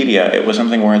 Wikipedia, it was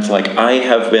something where it's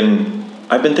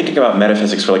I've been thinking about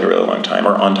metaphysics for a really long time,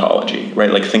 or ontology,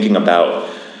 right? Thinking about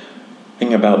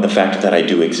the fact that I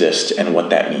do exist and what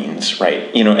that means,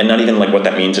 right? And not even what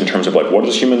that means in terms of what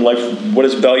is human life, what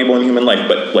is valuable in human life,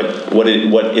 but what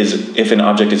is if an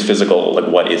object is physical,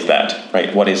 what is that,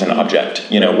 right? What is an object?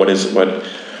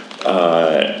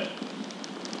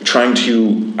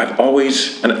 I've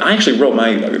always, and I actually wrote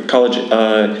my college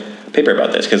paper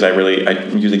about this because I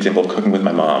use the example of cooking with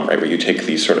my mom, right? Where you take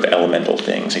these sort of elemental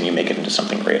things and you make it into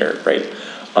something greater, right?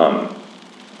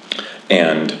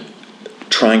 and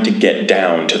trying to get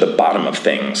down to the bottom of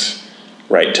things,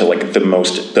 right? To like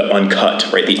the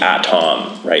uncut, right? The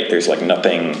atom, right? There's like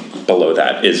nothing below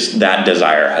that. That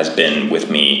desire has been with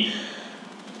me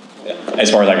as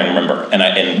far as I can remember.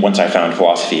 And once I found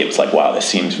philosophy, it was like, wow, this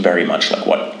seems very much like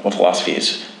what philosophy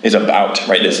is about,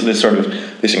 right? This sort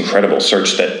of, this incredible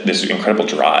search, this incredible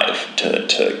drive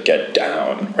to get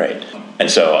down, right? And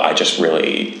so I just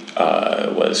really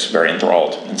was very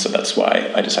enthralled, and so that's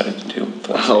why I decided to do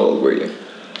philosophy. How old were you?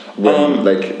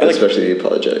 Especially the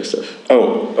apologetic stuff.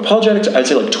 Oh, apologetics, I'd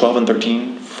say like 12 and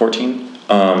 13, 14.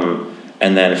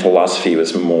 And then philosophy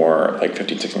was more like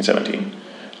 15, 16, 17.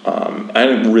 I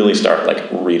didn't really start like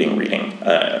reading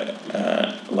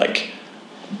like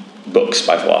books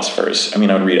by philosophers. I mean,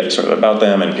 I would read sort of about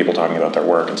them and people talking about their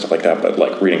work and stuff like that, but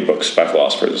like reading books by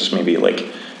philosophers maybe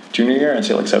like junior year, I'd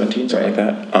say like 17, something like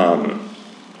that.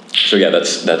 So yeah,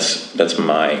 that's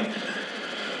my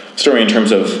story in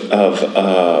terms of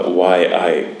why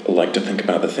I like to think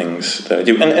about the things that I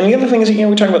do. And the other thing is,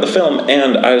 we're talking about the film,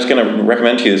 and I was going to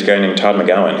recommend to you this guy named Todd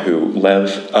McGowan, who Lev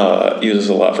uses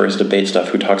a lot for his debate stuff,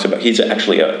 who talks about, he's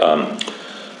actually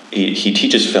he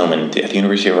teaches film at the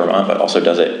University of Vermont, but also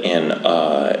does it in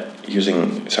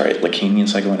using Lacanian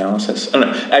psychoanalysis. I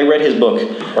don't know. I read his book,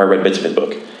 or I read bits of his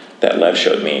book that Lev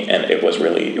showed me, and it was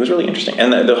really interesting.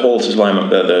 And the whole Sublime,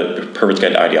 the Pervert's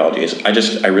Guide to Ideologies,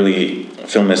 I really,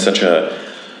 film is such a,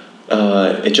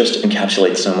 it just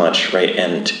encapsulates so much, right?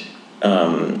 And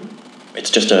it's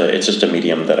just a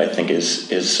medium that I think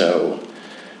is so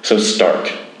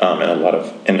stark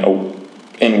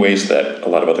in ways that a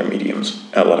lot of other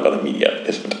media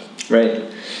isn't. Right.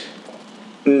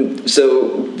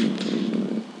 So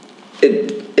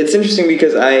it's interesting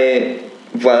because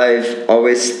while I've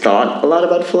always thought a lot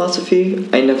about philosophy,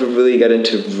 I never really got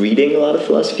into reading a lot of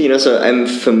philosophy, so I'm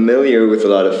familiar with a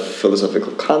lot of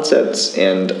philosophical concepts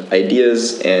and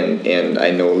ideas, and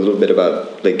I know a little bit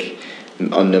about, like,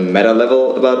 on the meta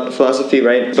level about philosophy,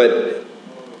 right? But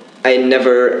I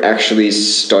never actually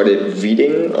started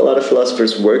reading a lot of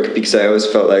philosophers' work because I always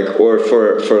felt like, or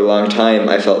for a long time,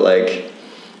 I felt like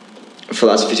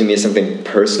philosophy to me is something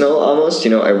personal almost,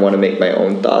 I want to make my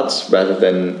own thoughts rather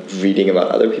than reading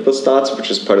about other people's thoughts, which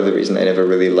is part of the reason I never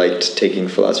really liked taking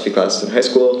philosophy classes in high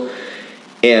school.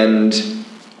 And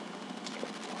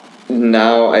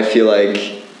now I feel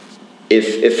like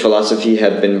if philosophy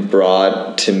had been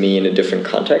brought to me in a different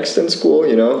context than school,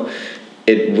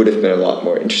 it would have been a lot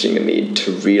more interesting to me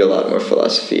to read a lot more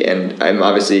philosophy. And I'm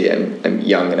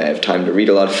young and I have time to read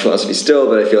a lot of philosophy still,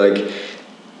 but I feel like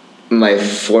my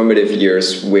formative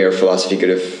years where philosophy could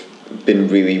have been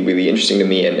really, really interesting to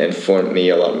me and formed me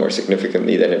a lot more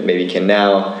significantly than it maybe can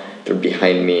now, they're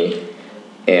behind me,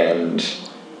 and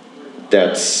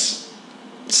that's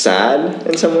sad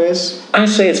in some ways. I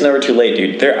say it's never too late,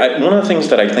 dude. One of the things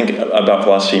that I think about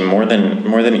philosophy more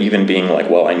than even being like,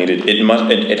 well, I needed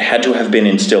it had to have been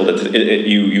instilled.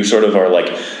 You sort of are like,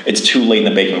 it's too late in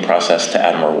the baking process to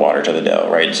add more water to the dough,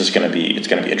 right? It's gonna be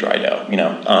a dry dough,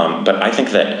 But I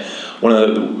think that one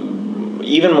of the,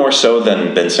 even more so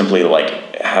than simply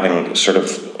like having sort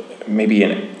of maybe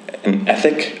an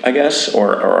ethic, I guess,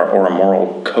 or a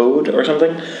moral code or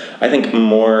something. I think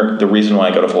more the reason why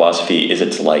I go to philosophy is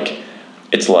it's like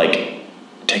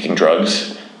taking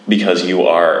drugs, because you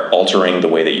are altering the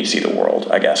way that you see the world,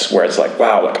 I guess, where it's like,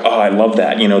 wow, like, oh, I love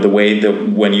that. The way that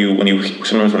when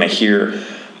I hear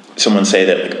someone say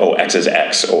that, like, oh, X is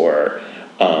X, or,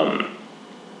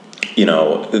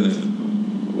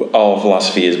 all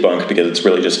philosophy is bunk because it's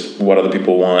really just what other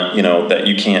people want, that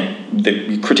you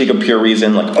critique of pure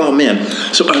reason, like, oh man.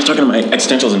 So I was talking to my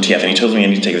existentials in TF, and he told me I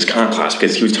need to take this Kant class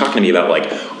because he was talking to me about, like,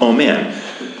 oh man,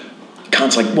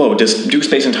 Kant's like, whoa, do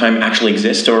space and time actually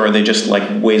exist, or are they just like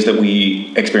ways that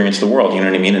we experience the world? You know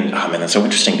what I mean? And oh man, that's so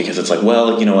interesting, because it's like,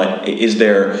 well, you know what, is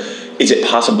it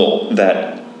possible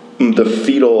that the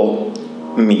fetal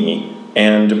me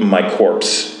and my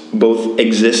corpse both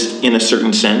exist in a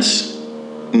certain sense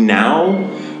now,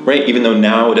 right? Even though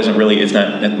now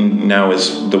now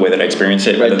is the way that I experience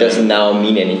it. Right, doesn't now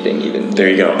mean anything even. There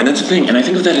you go. And that's the thing. And I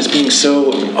think of that as being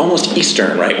so almost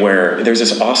Eastern, right? Where there's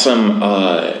this awesome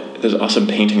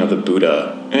painting of the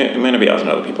Buddha. It might not be awesome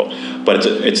to other people, but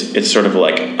it's sort of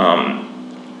like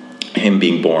him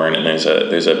being born, and there's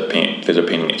a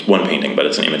painting. It's one painting, but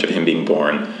it's an image of him being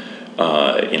born.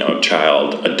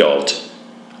 Child, adult,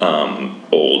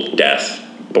 old, death,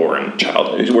 born,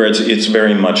 child. Where it's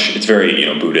very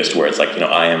Buddhist, where it's like,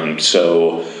 I am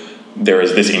so. There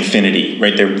is this infinity,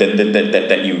 right there,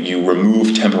 that you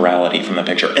remove temporality from the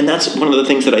picture, and that's one of the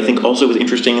things that I think also is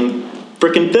interesting in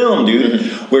frickin' film, dude,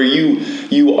 where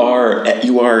you are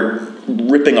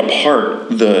ripping apart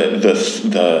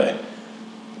the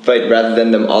Right, rather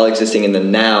than them all existing in the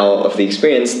now of the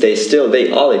experience,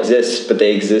 they all exist, but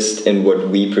they exist in what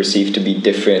we perceive to be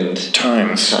different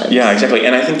times. Yeah, exactly.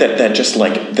 And I think that just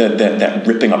like that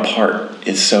ripping apart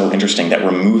is so interesting, that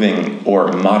removing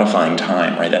or modifying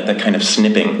time, right? That kind of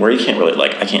snipping, where you can't really,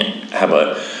 like, I can't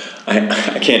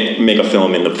make a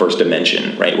film in the first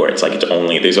dimension, right? Where it's like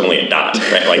there's only a dot,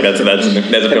 right? Like that's a film in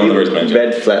the first dimension.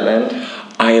 Read Flatland?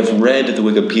 I have read the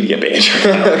Wikipedia page.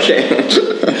 Okay.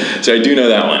 So I do know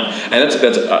that one, and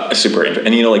that's super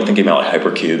interesting. And like thinking about like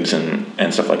hypercubes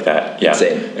and stuff like that. Yeah,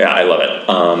 same. Yeah, I love it.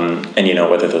 And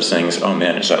whether those things, oh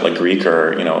man, is that like Greek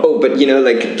or Oh, but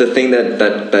like the thing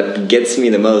that gets me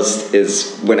the most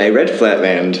is when I read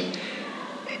Flatland,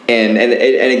 and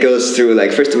it goes through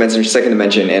like first dimension, second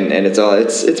dimension, and it's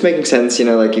making sense.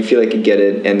 Like you feel like you get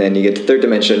it, and then you get to third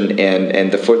dimension,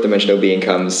 and the fourth dimensional being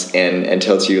comes and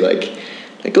tells you like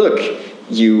look,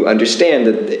 you understand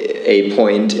that a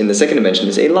point in the second dimension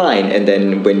is a line, and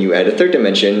then when you add a third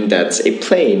dimension, that's a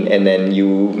plane, and then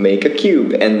you make a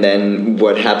cube, and then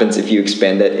what happens if you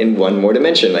expand that in one more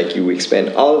dimension? Like you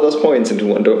expand all of those points into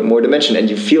one more dimension, and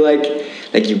you feel like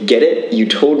you get it, you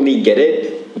totally get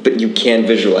it, but you can't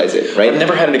visualize it, right? I've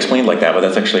never had it explained like that, but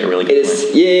that's actually a really good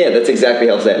point. Yeah, that's exactly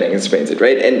how Flatland explains it,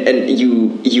 right? And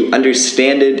you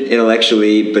understand it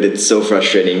intellectually, but it's so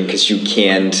frustrating because you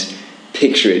can't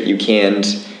picture it, you can't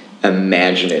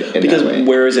imagine it in because that way.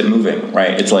 Where is it moving,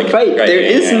 right? It's like there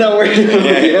is nowhere to move.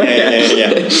 Yeah.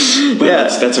 But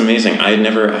that's amazing. I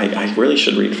really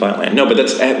should read Flatland. No, but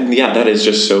that is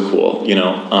just so cool,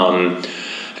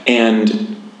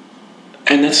 and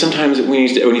that's sometimes when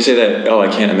you say that, oh, I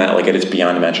can't imagine, like it's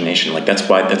beyond imagination, like that's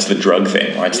the drug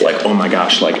thing, right? It's like, oh my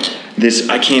gosh, like this,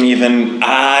 I can't even,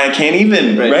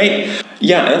 right?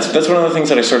 Yeah, and that's one of the things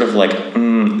that I sort of like,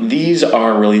 these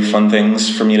are really fun things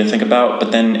for me to think about,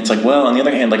 but then it's like, well, on the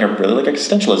other hand, like I really like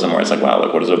existentialism, where it's like, wow,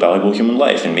 like what is a valuable human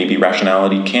life? And maybe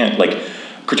rationality can't, like,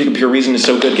 critique of pure reason is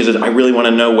so good because I really want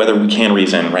to know whether we can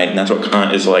reason, right? And that's what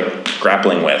Kant is like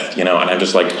grappling with, and I'm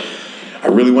just like, I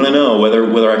really want to know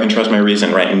whether I can trust my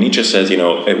reason, right? And Nietzsche says,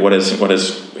 what is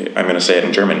I'm going to say it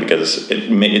in German because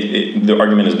the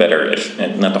argument is better if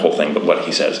not the whole thing, but what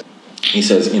he says. He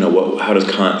says, how does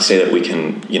Kant say that we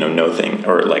can, know things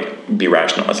or like be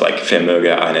rational? It's like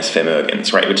Vermögen eines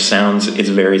Vermögens, right? Which sounds, it's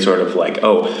very sort of like,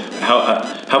 oh,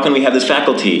 how can we have this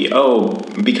faculty? Oh,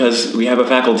 because we have a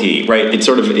faculty, right? It's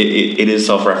sort of, it is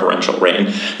self-referential, right?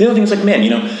 And the other thing is like, man,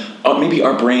 maybe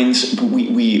our brains,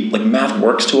 we like math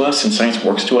works to us and science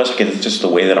works to us because it's just the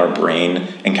way that our brain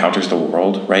encounters the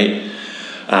world, right?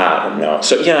 I don't know.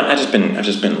 So yeah, I've just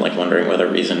been like wondering whether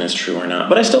reason is true or not.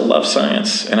 But I still love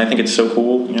science, and I think it's so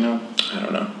cool. I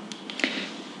don't know.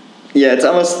 Yeah, it's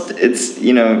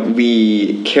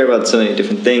we care about so many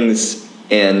different things,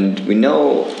 and we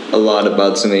know a lot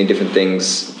about so many different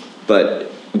things,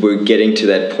 but we're getting to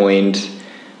that point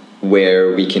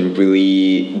where we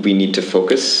need to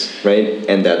focus, right?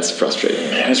 And that's frustrating.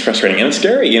 Yeah, it's frustrating, and it's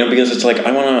scary, because it's like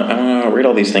I wanna read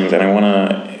all these things, and I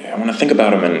wanna think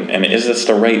about them, and is this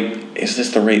going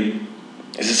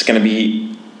to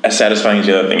be as satisfying as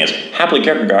the other thing is? Happily,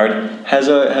 Kierkegaard has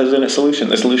a solution.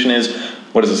 The solution is,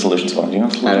 what is the solution called? Do you know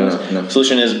what the solution is? I don't know. No. The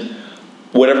solution is,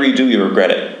 whatever you do, you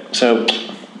regret it. So,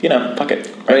 fuck it.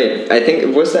 Right. I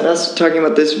think, was that us talking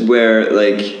about this where,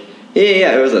 like,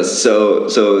 yeah, it was us. So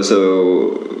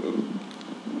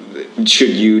should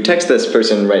you text this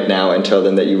person right now and tell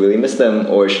them that you really miss them,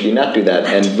 or should you not do that?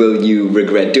 And will you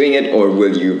regret doing it, or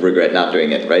will you regret not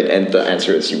doing it, right? And the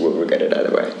answer is you will regret it either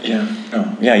way. Yeah.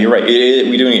 Oh, yeah, you're right.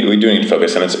 We do need to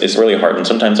focus, and it's really hard. And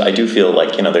sometimes I do feel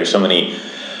like, there's so many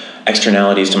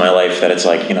externalities to my life that it's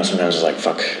like, sometimes it's like,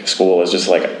 fuck, school is just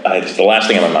like, it's the last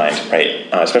thing on my mind, right?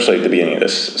 Especially at the beginning of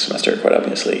this semester, quite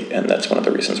obviously. And that's one of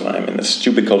the reasons why I'm in this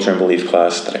stupid culture and belief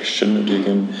class that I shouldn't have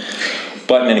taken.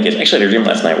 But in any case, actually I had a dream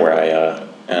last night where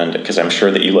and because I'm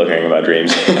sure that you love hearing about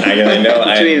dreams. I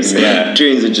know.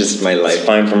 Dreams are just my life. It's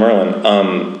fine for Merlin.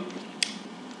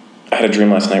 I had a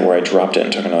dream last night where I dropped it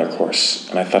and took another course,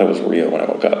 and I thought it was real when I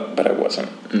woke up, but I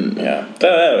wasn't. Yeah.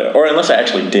 Or unless I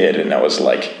actually did, and I was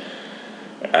like,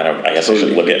 I guess I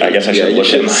should look at. I guess I should look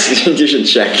at. You should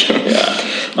check.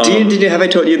 Yeah. Have I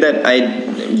told you that I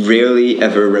rarely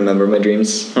ever remember my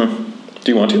dreams? Do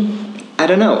you want to? I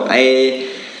don't know.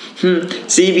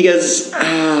 See, because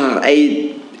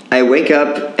I wake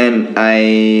up and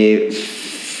I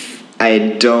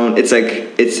don't. It's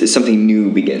like it's something new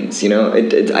begins.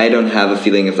 I don't have a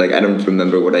feeling of like I don't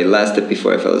remember what I last did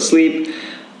before I fell asleep.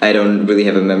 I don't really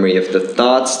have a memory of the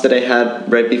thoughts that I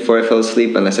had right before I fell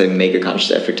asleep unless I make a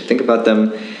conscious effort to think about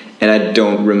them. and I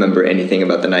don't remember anything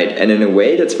about the night. And in a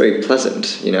way, that's very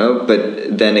pleasant, you know?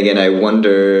 But then again, I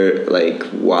wonder, like,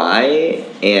 why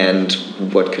and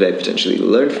what could I potentially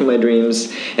learn from my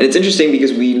dreams? And it's interesting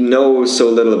because we know so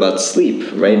little about sleep,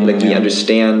 right? We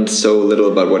understand so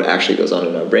little about what actually goes on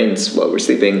in our brains while we're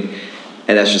sleeping.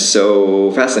 And that's just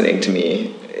so fascinating to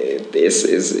me.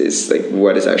 Is like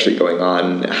what is actually going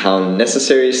on, how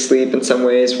necessary is sleep in some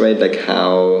ways, right? Like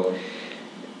how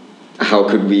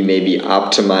could we maybe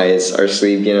optimize our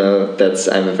sleep? You know,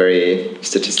 I'm a very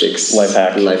statistics life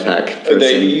hack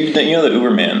person. You know the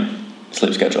Uberman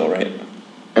sleep schedule, right?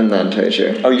 I'm not entirely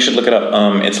sure. Oh, you should look it up.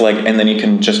 It's like, and then you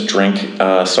can just drink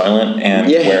Soylent and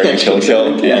wear a utility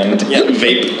belt and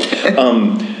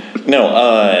vape.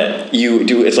 You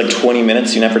do, it's like 20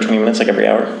 minutes, you nap for 20 minutes, like every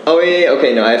hour. Oh, yeah,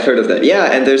 okay, no, I've heard of that.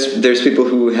 Yeah, and there's people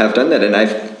who have done that, and I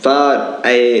thought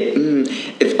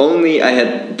if only I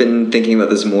had been thinking about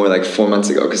this more like 4 months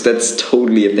ago, because that's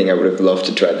totally a thing I would have loved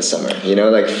to try this summer, you know,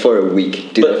 like for a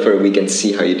week, that for a week and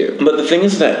see how you do. But the thing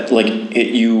is that, like,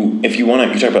 if you want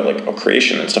to, you talk about, like,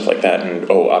 creation and stuff like that, and,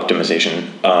 optimization,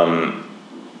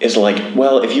 is like,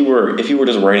 well, if you were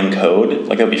just writing code,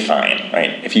 like, that would be fine,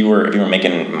 right? If you were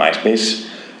making MySpace,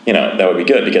 you know, that would be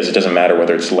good, because it doesn't matter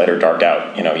whether it's light or dark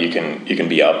out, you know, you can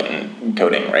be up and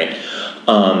coding, right?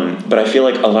 But I feel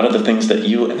like a lot of the things that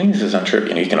I think this is untrue,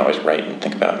 you know, you can always write and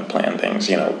think about and plan things,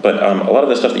 you know, but a lot of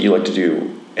the stuff that you like to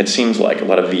do, it seems like a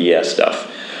lot of VES stuff,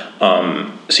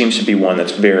 seems to be one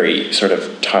that's very sort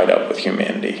of tied up with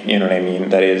humanity, you know what I mean?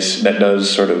 That does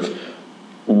sort of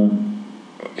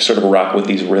rock with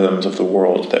these rhythms of the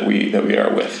world that we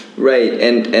are with. Right,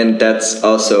 and that's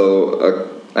also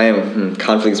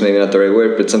conflict is maybe not the right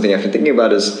word, but something I've been thinking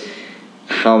about is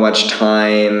how much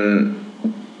time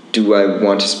do I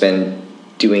want to spend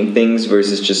doing things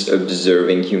versus just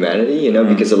observing humanity, you know,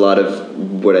 because a lot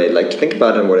of what I like to think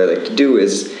about and what I like to do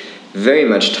is very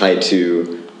much tied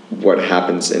to what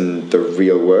happens in the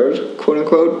real world, quote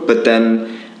unquote, but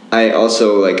then I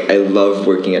also, I love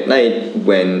working at night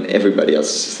when everybody else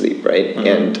is asleep, right?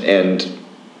 Mm-hmm. And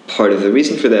part of the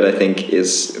reason for that, I think,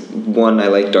 is, one, I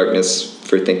like darkness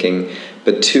for thinking,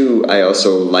 but two, I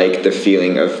also like the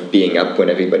feeling of being up when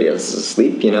everybody else is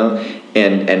asleep, you know?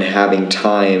 And having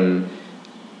time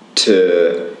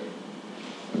to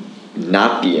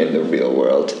not be in the real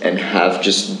world and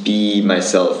just be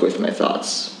myself with my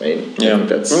thoughts, right? Yeah,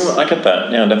 I get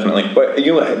that. Yeah, definitely. But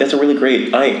that's a really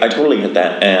great. I totally get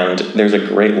that. And there's a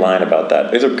great line about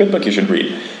that. There's a good book you should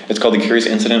read. It's called The Curious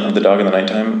Incident of the Dog in the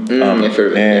Nighttime.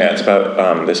 It's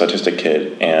about this autistic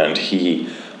kid, and he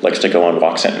likes to go on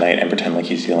walks at night and pretend like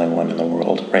he's the only one in the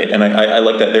world, right? And I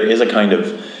like that. There is a kind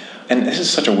of, and this is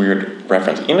such a weird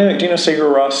reference. Do you know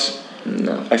Sigur Rós?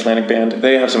 No. Icelandic band.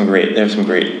 They have some great.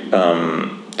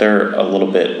 They're a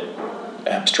little bit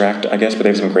abstract, I guess, but they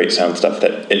have some great sound stuff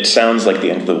that it sounds like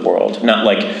the end of the world. Not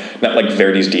like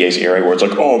Verdi's Dies Irae, where it's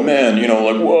like, oh man, you know,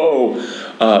 like whoa.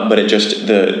 But it just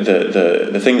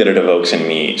the thing that it evokes in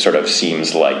me sort of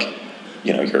seems like,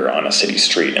 you know, you're on a city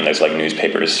street and there's like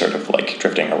newspapers sort of like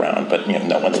drifting around, but you know,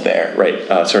 no one's there,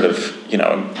 right? Sort of, you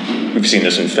know, we've seen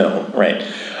this in film, right?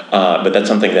 But that's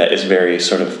something that is very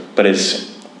sort of, but is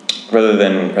rather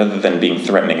than being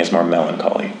threatening, is more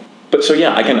melancholy. But so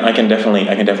yeah, I can definitely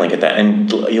get that. And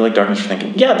you like darkness for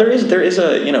thinking. Yeah, there is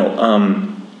a, you know,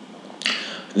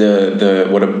 the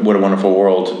what a wonderful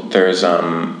world. There's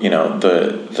you know,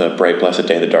 the bright blessed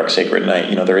day, the dark sacred night.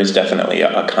 You know, there is definitely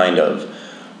a kind of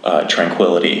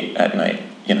tranquility at night.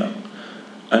 You know,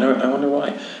 I wonder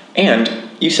why. And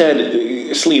you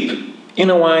said sleep. You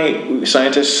know why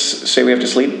scientists say we have to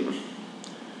sleep?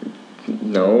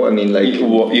 No, I mean, like,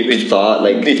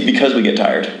 it's because we get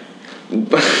tired.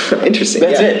 Interesting.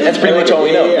 That's it. That's pretty much all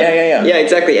we know. Yeah. Yeah,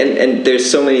 exactly. And there's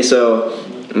so many. So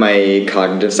my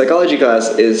cognitive psychology class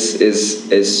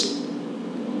is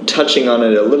touching on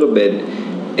it a little bit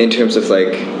in terms of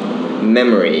like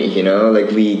memory. You know,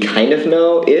 like we kind of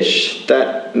know-ish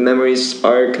that memories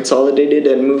are consolidated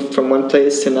and moved from one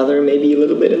place to another, maybe a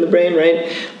little bit in the brain,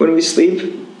 right, when we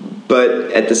sleep.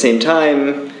 But at the same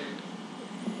time,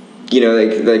 you know,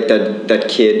 like that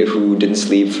kid who didn't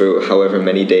sleep for however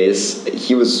many days,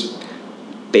 he was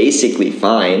basically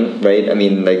fine, right? I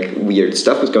mean, like, weird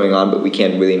stuff was going on, but we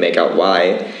can't really make out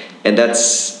why. And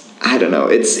that's, I don't know,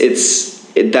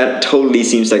 that totally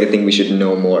seems like a thing we should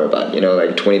know more about, you know,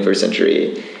 like 21st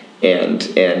century.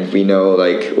 And we know,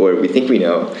 like, or we think we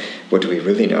know. What do we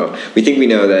really know? We think we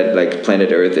know that, like,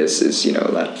 planet Earth is you know,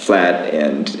 flat,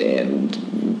 and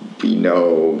we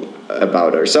know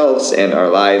about ourselves and our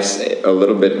lives a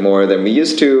little bit more than we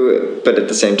used to, but at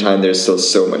the same time, there's still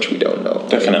so much we don't know.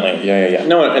 Definitely, yeah.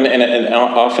 No, and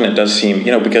often it does seem,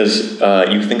 because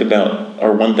you think about,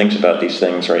 or one thinks about these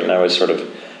things, right? And I was sort of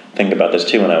thinking about this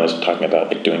too when I was talking about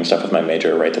like doing stuff with my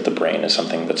major, right? That the brain is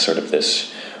something that's sort of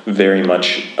this very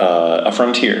much a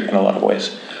frontier in a lot of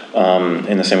ways.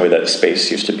 In the same way that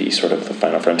space used to be sort of the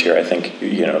final frontier, I think,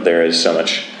 there is so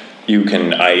much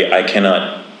I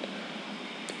cannot.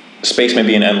 Space may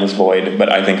be an endless void,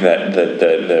 but I think that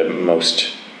the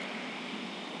most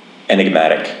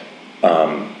enigmatic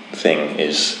thing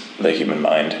is the human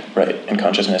mind, right, and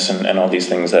consciousness, and all these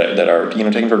things that are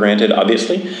taken for granted,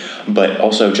 obviously, but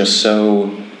also just so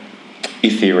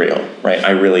ethereal, right?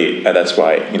 That's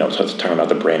why, talking about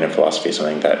the brain and philosophy is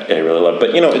something that I really love.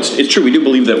 But, it's true. We do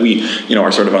believe that we,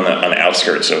 are sort of on the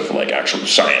outskirts of like actual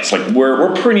science. Like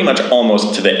we're pretty much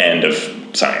almost to the end of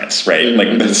science, right?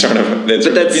 Like that's sort of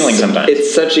that's feeling sometimes.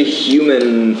 It's such a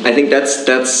human. I think I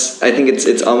think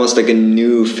it's almost like a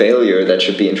new failure that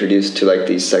should be introduced to like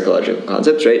these psychological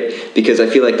concepts, right? Because I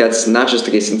feel like that's not just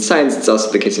the case in science; it's also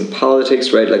the case in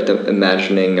politics, right? Like the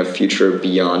imagining a future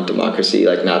beyond democracy,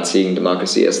 like not seeing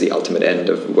democracy as the ultimate end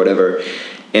of whatever.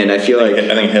 And I feel like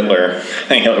I think Hitler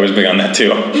was big on that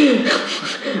too.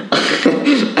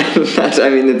 I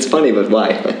mean, it's funny, but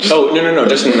why? Oh no!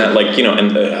 Just in that, like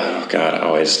and oh god, I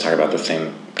always talk about the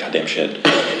same goddamn shit.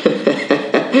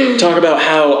 Talk about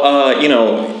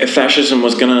how fascism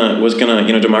was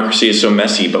gonna democracy is so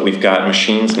messy, but we've got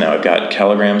machines now. We've got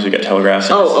telegrams, we've got telegraphs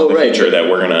in the future that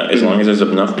we're gonna, as long as there's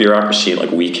enough bureaucracy,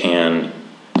 like we're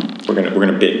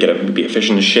gonna be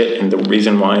efficient as shit. And the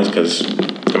reason why is because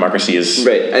democracy is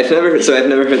right. I've never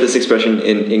heard this expression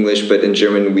in English, but in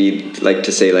German we like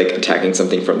to say like attacking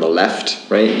something from the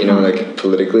left, right? Like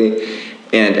politically,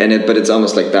 but it's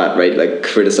almost like that, right? Like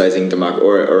criticizing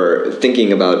or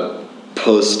thinking about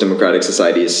post-democratic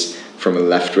societies from a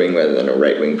left-wing rather than a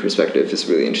right-wing perspective is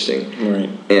really interesting. Right.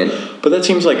 But that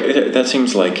seems like is that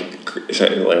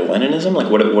like Leninism? Like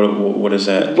what is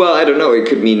that? Well, I don't know. It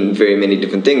could mean very many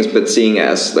different things. But seeing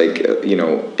as like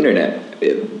internet,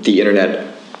 the internet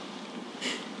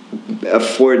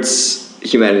affords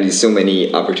humanity so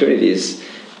many opportunities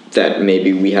that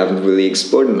maybe we haven't really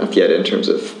explored enough yet in terms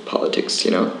of politics.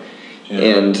 Yeah.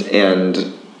 And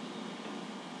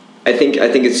I think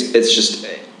it's just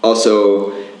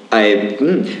also.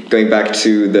 Going back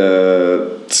to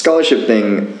the scholarship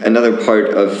thing, another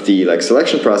part of the like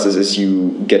selection process is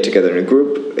you get together in a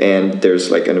group and there's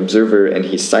like an observer and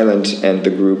he's silent and the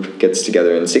group gets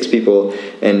together in 6 people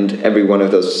and every one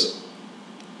of those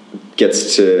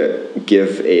gets to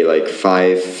give a like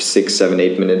 5, 6, 7,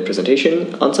 8 minute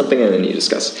presentation on something and then you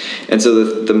discuss. And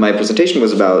so my presentation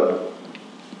was about,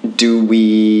 do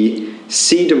we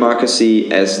see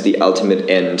democracy as the ultimate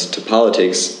end to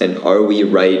politics, and are we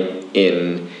right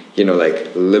in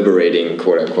like liberating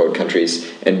quote unquote countries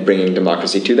and bringing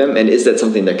democracy to them, and is that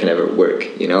something that can ever work?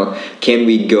 Can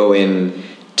we go in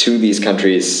to these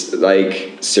countries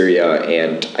like Syria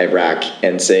and Iraq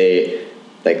and say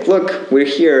like, look, we're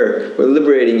here, we're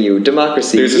liberating you,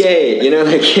 democracy, yay,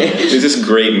 There's this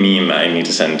great meme I need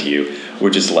to send to you,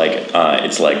 which is like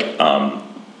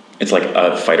it's like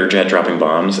a fighter jet dropping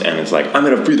bombs, and it's like, I'm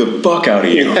gonna free the fuck out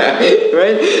of you. Yeah,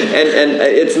 right? And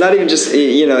it's not even just,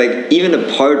 like, even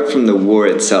apart from the war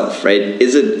itself, right?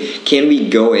 Can we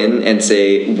go in and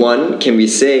say, do we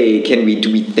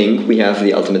think we have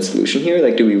the ultimate solution here?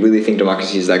 Like, do we really think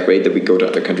democracy is that great that we go to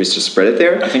other countries to spread it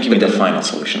there? I think you mean the final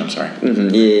solution, I'm sorry. Mm-hmm,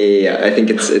 yeah. I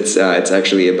think it's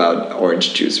actually about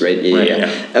orange juice, right?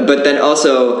 Yeah. But then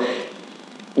also,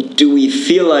 do we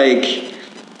feel like,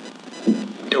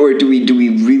 or do we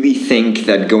really think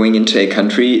that going into a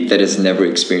country that has never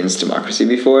experienced democracy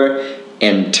before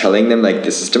and telling them like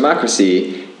this is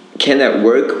democracy, can that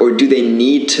work, or do they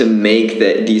need to make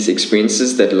these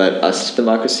experiences that led us to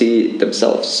democracy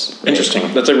themselves?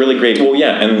 Interesting. That's a really great. Well,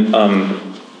 yeah, and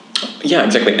yeah,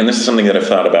 exactly. And this is something that I've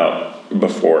thought about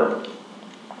before,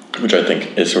 which I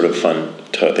think is sort of fun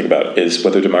to think about, is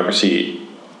whether democracy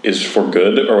is for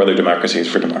good or whether democracy is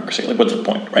for democracy. Like, what's the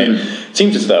point, right? Mm-hmm. It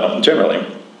seems as though generally,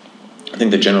 I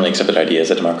think the generally accepted idea is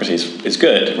that democracy is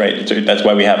good, right? That's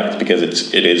why we have it. It's because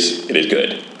it is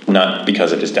good, not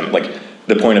because it is like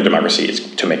the point of democracy is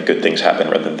to make good things happen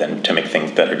rather than to make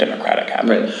things that are democratic happen.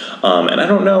 Right. And I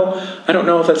don't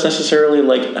know if that's necessarily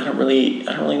like I don't really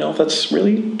know if that's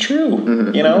really true.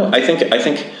 Mm-hmm.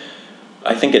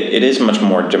 I think it is much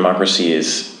more democracy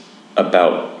is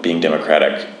about being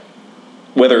democratic.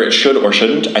 Whether it should or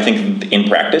shouldn't, I think in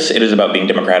practice it is about being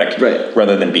democratic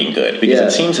rather than being good. Because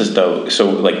it seems as though,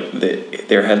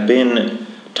 there have been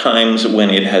times when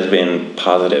it has been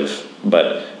positive,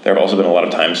 but there have also been a lot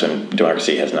of times when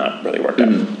democracy has not really worked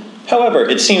out. However,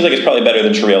 it seems like it's probably better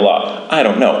than Sharia law. I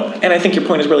don't know. And I think your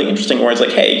point is really interesting, where it's like,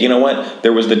 hey, you know what?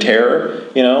 There was the terror,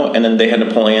 and then they had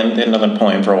Napoleon. They had another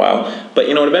Napoleon for a while. But,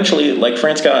 eventually, like,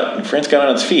 France got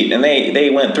on its feet, and they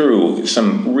went through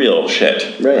some real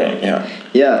shit. Right. Yeah.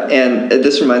 Yeah, and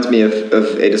this reminds me of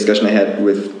a discussion I had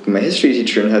with my history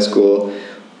teacher in high school,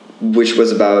 which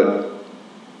was about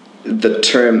the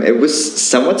term. It was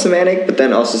somewhat semantic, but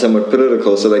then also somewhat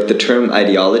political. So, like, the term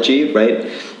ideology, right?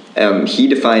 He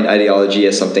defined ideology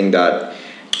as something that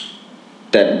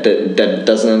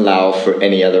doesn't allow for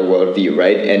any other worldview,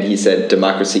 right? And he said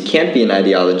democracy can't be an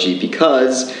ideology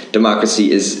because democracy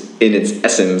is, in its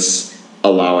essence,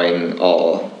 allowing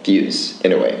all views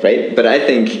in a way, right? But I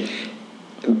think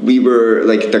we were,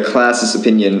 like, the class's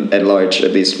opinion at large,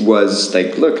 at least, was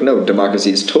like, look, no,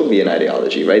 democracy is totally an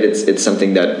ideology, right? It's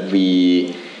something that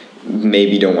we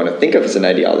maybe don't want to think of as an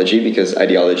ideology, because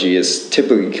ideology is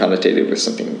typically connotated with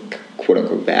something quote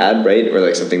unquote bad, right? Or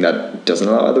like something that doesn't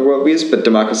allow other worldviews. But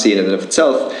democracy in and of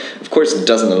itself, of course,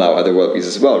 doesn't allow other worldviews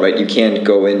as well, right? You can't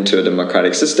go into a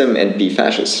democratic system and be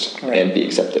fascist and be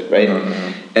accepted, right?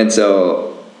 And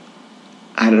so,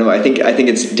 I don't know, I think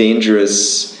it's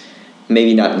dangerous,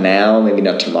 maybe not now, maybe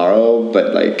not tomorrow,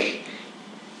 but like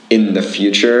in the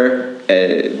future,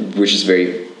 which is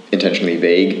very intentionally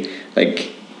vague,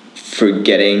 like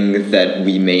forgetting that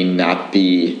we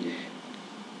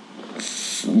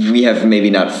have maybe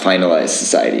not finalized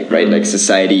society, right? Like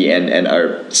society and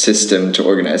our system to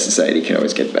organize society can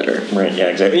always get better. Right, yeah,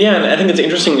 exactly. Yeah, and I think it's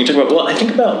interesting when you talk about, well, I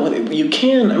think about what you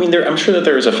can, I mean, I'm sure that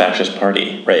there is a fascist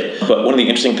party, right? But one of the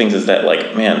interesting things is that,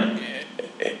 like, man,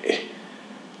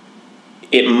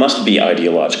 it must be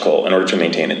ideological in order to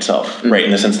maintain itself, right?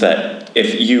 In the sense that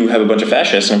if you have a bunch of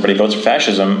fascists and everybody votes for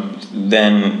fascism,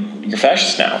 then you're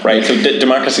fascist now, right? So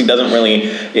democracy doesn't really,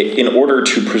 in order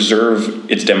to preserve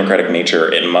its democratic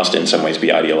nature, it must in some ways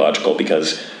be ideological,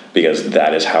 because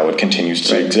that is how it continues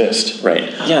to exist,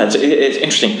 right? Yeah, it's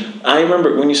interesting. I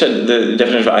remember when you said the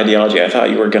definition of ideology, I thought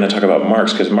you were going to talk about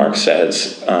Marx, because Marx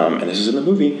says, and this is in the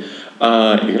movie,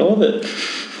 you're going to love it.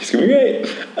 It's going to be great.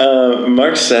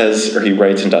 Marx says, or he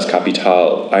writes in Das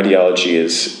Kapital, ideology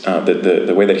is,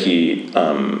 the way that he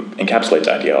encapsulates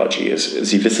ideology is,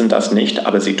 Sie wissen das nicht,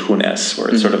 aber sie tun es, where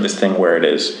it's sort of this thing where it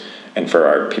is, and for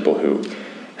our people who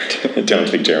don't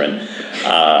speak German,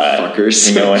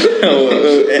 fuckers,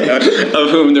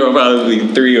 of whom there are probably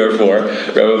 3 or 4,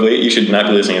 probably. You should not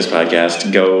be listening to this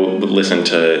podcast. Go listen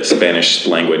to Spanish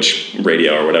language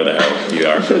radio or whatever the hell you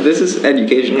are. This is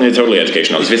educational. It's totally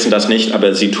educational. Sie wissen das nicht,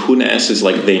 aber sie tun es is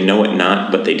like they know it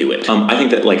not, but they do it. I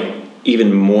think that, like,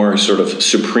 even more sort of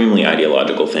supremely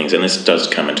ideological things, and this does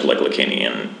come into, like,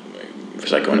 Lacanian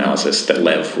psychoanalysis, that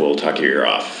Lev will talk your ear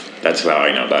off. That's how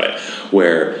I know about it.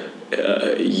 Where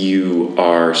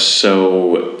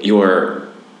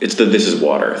it's the this is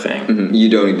water thing. You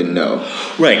don't even know.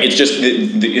 Right. It's just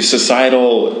the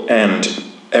societal and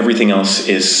everything else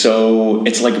is so,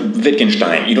 it's like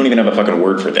Wittgenstein. You don't even have a fucking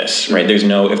word for this, right?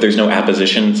 If there's no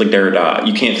apposition, it's like Derrida.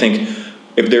 You can't think,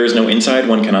 if there is no inside,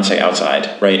 one cannot say outside,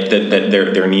 right? That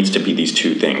there needs to be these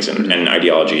two things, and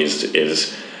ideology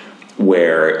is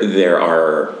where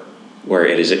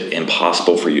it is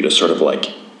impossible for you to sort of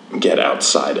like get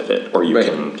outside of it, or you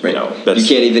can, you know,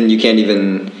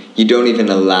 you don't even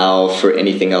allow for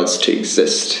anything else to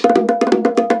exist. Do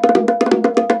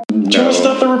you want to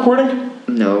stop the recording?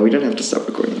 No, we don't have to stop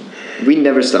recording. We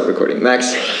never stop recording,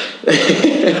 Max.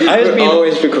 We're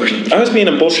always recording. I was being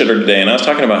a bullshitter today, and I was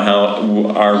talking about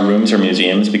how our rooms are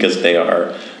museums because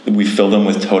we fill them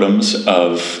with totems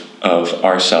of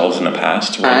ourselves in the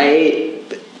past. Right?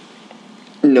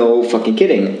 No fucking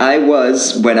kidding.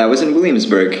 When I was in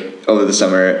Williamsburg over the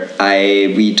summer,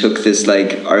 we took this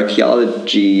like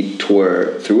archaeology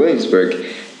tour through Williamsburg,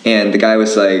 and the guy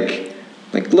was like,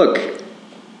 look,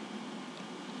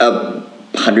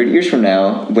 100 years from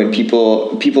now, when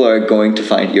people are going to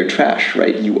find your trash,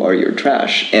 right? You are your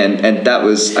trash, and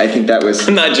I think that was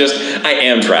not just I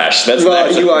am trash.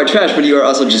 You are trash, but you are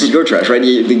also just your trash, right?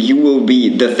 You will be,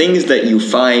 the things that you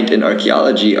find in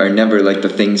archaeology are never like the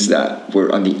things that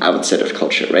were on the outset of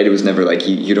culture, right? It was never like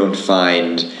you don't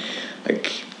find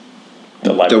like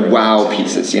the wow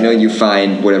pieces, you know. You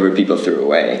find whatever people threw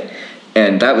away,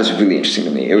 and that was really interesting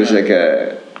to me. It was like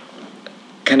a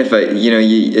kind of a, you know,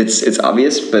 it's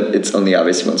obvious, but it's only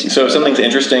obvious once you. So if something's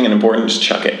interesting and important, just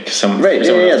chuck it. Just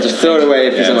throw it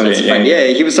away for someone else to find. Yeah,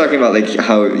 he was talking about like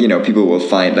how, you know, people will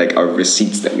find like our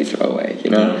receipts that we throw away,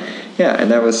 you know. Yeah,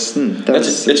 and that was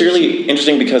It's really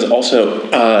interesting because also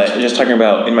just talking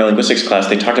about in my linguistics class,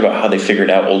 they talked about how they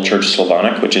figured out Old Church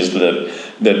Slavonic, which is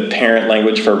the parent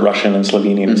language for Russian and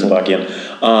Slovenian and Slovakian.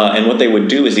 And what they would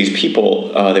do is these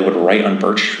people they would write on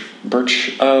birch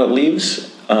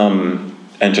leaves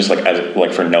and just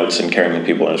like for notes and carrying them to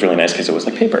people. And it was really nice because it was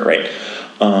like paper, right?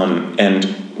 And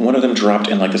one of them dropped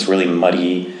in like this really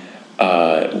muddy,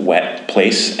 wet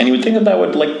place, and you would think that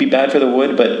would like be bad for the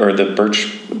wood, or the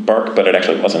birch bark, but it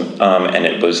actually wasn't. And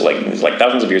it was like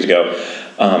thousands of years ago.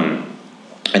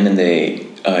 And then they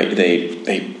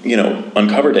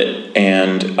uncovered it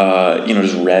and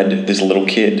just read. This little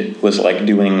kid was like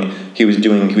he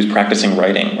was practicing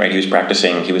writing, right? He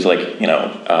was like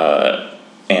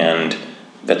and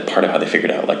that's part of how they figured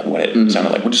out like what it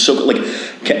sounded like, which is so like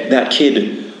that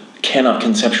kid cannot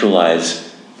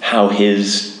conceptualize how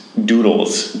his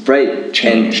doodles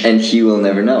changed, and he will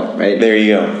never know, right? There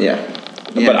you go. Yeah,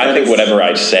 but I think whatever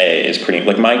I say is pretty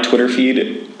like my Twitter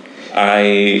feed.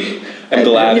 I'm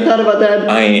glad. Have you thought about that?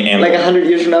 I am. Like 100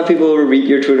 years from now, people will read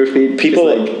your Twitter feed.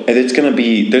 There's gonna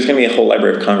be a whole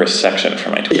Library of Congress section for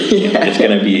my Twitter feed. It's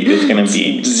gonna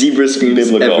be zebra screens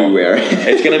biblical. everywhere.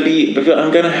 It's gonna be.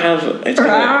 I'm gonna have.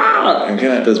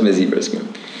 That's my zebra screen.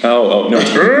 Oh no.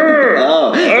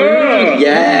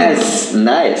 Yes,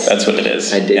 nice. That's what it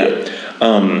is. I dig it.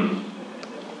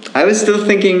 I was still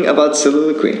thinking about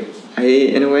soliloquy.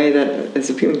 In a way that is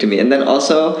appealing to me. And then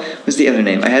also, what's the other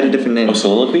name? I had a different name. Oh,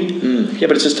 soliloquy? Yeah,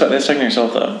 but it's just that's talking to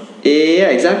yourself, though. Yeah,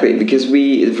 exactly. Because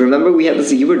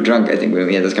you were drunk, I think, when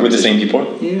we had this conversation. With the same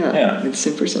people? Yeah. With the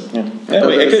same person. Yeah. There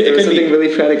was something really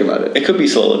frenetic about it. It could be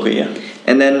soliloquy, yeah.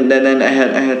 And then I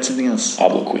had something else.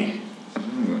 Obloquy.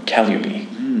 Calliope.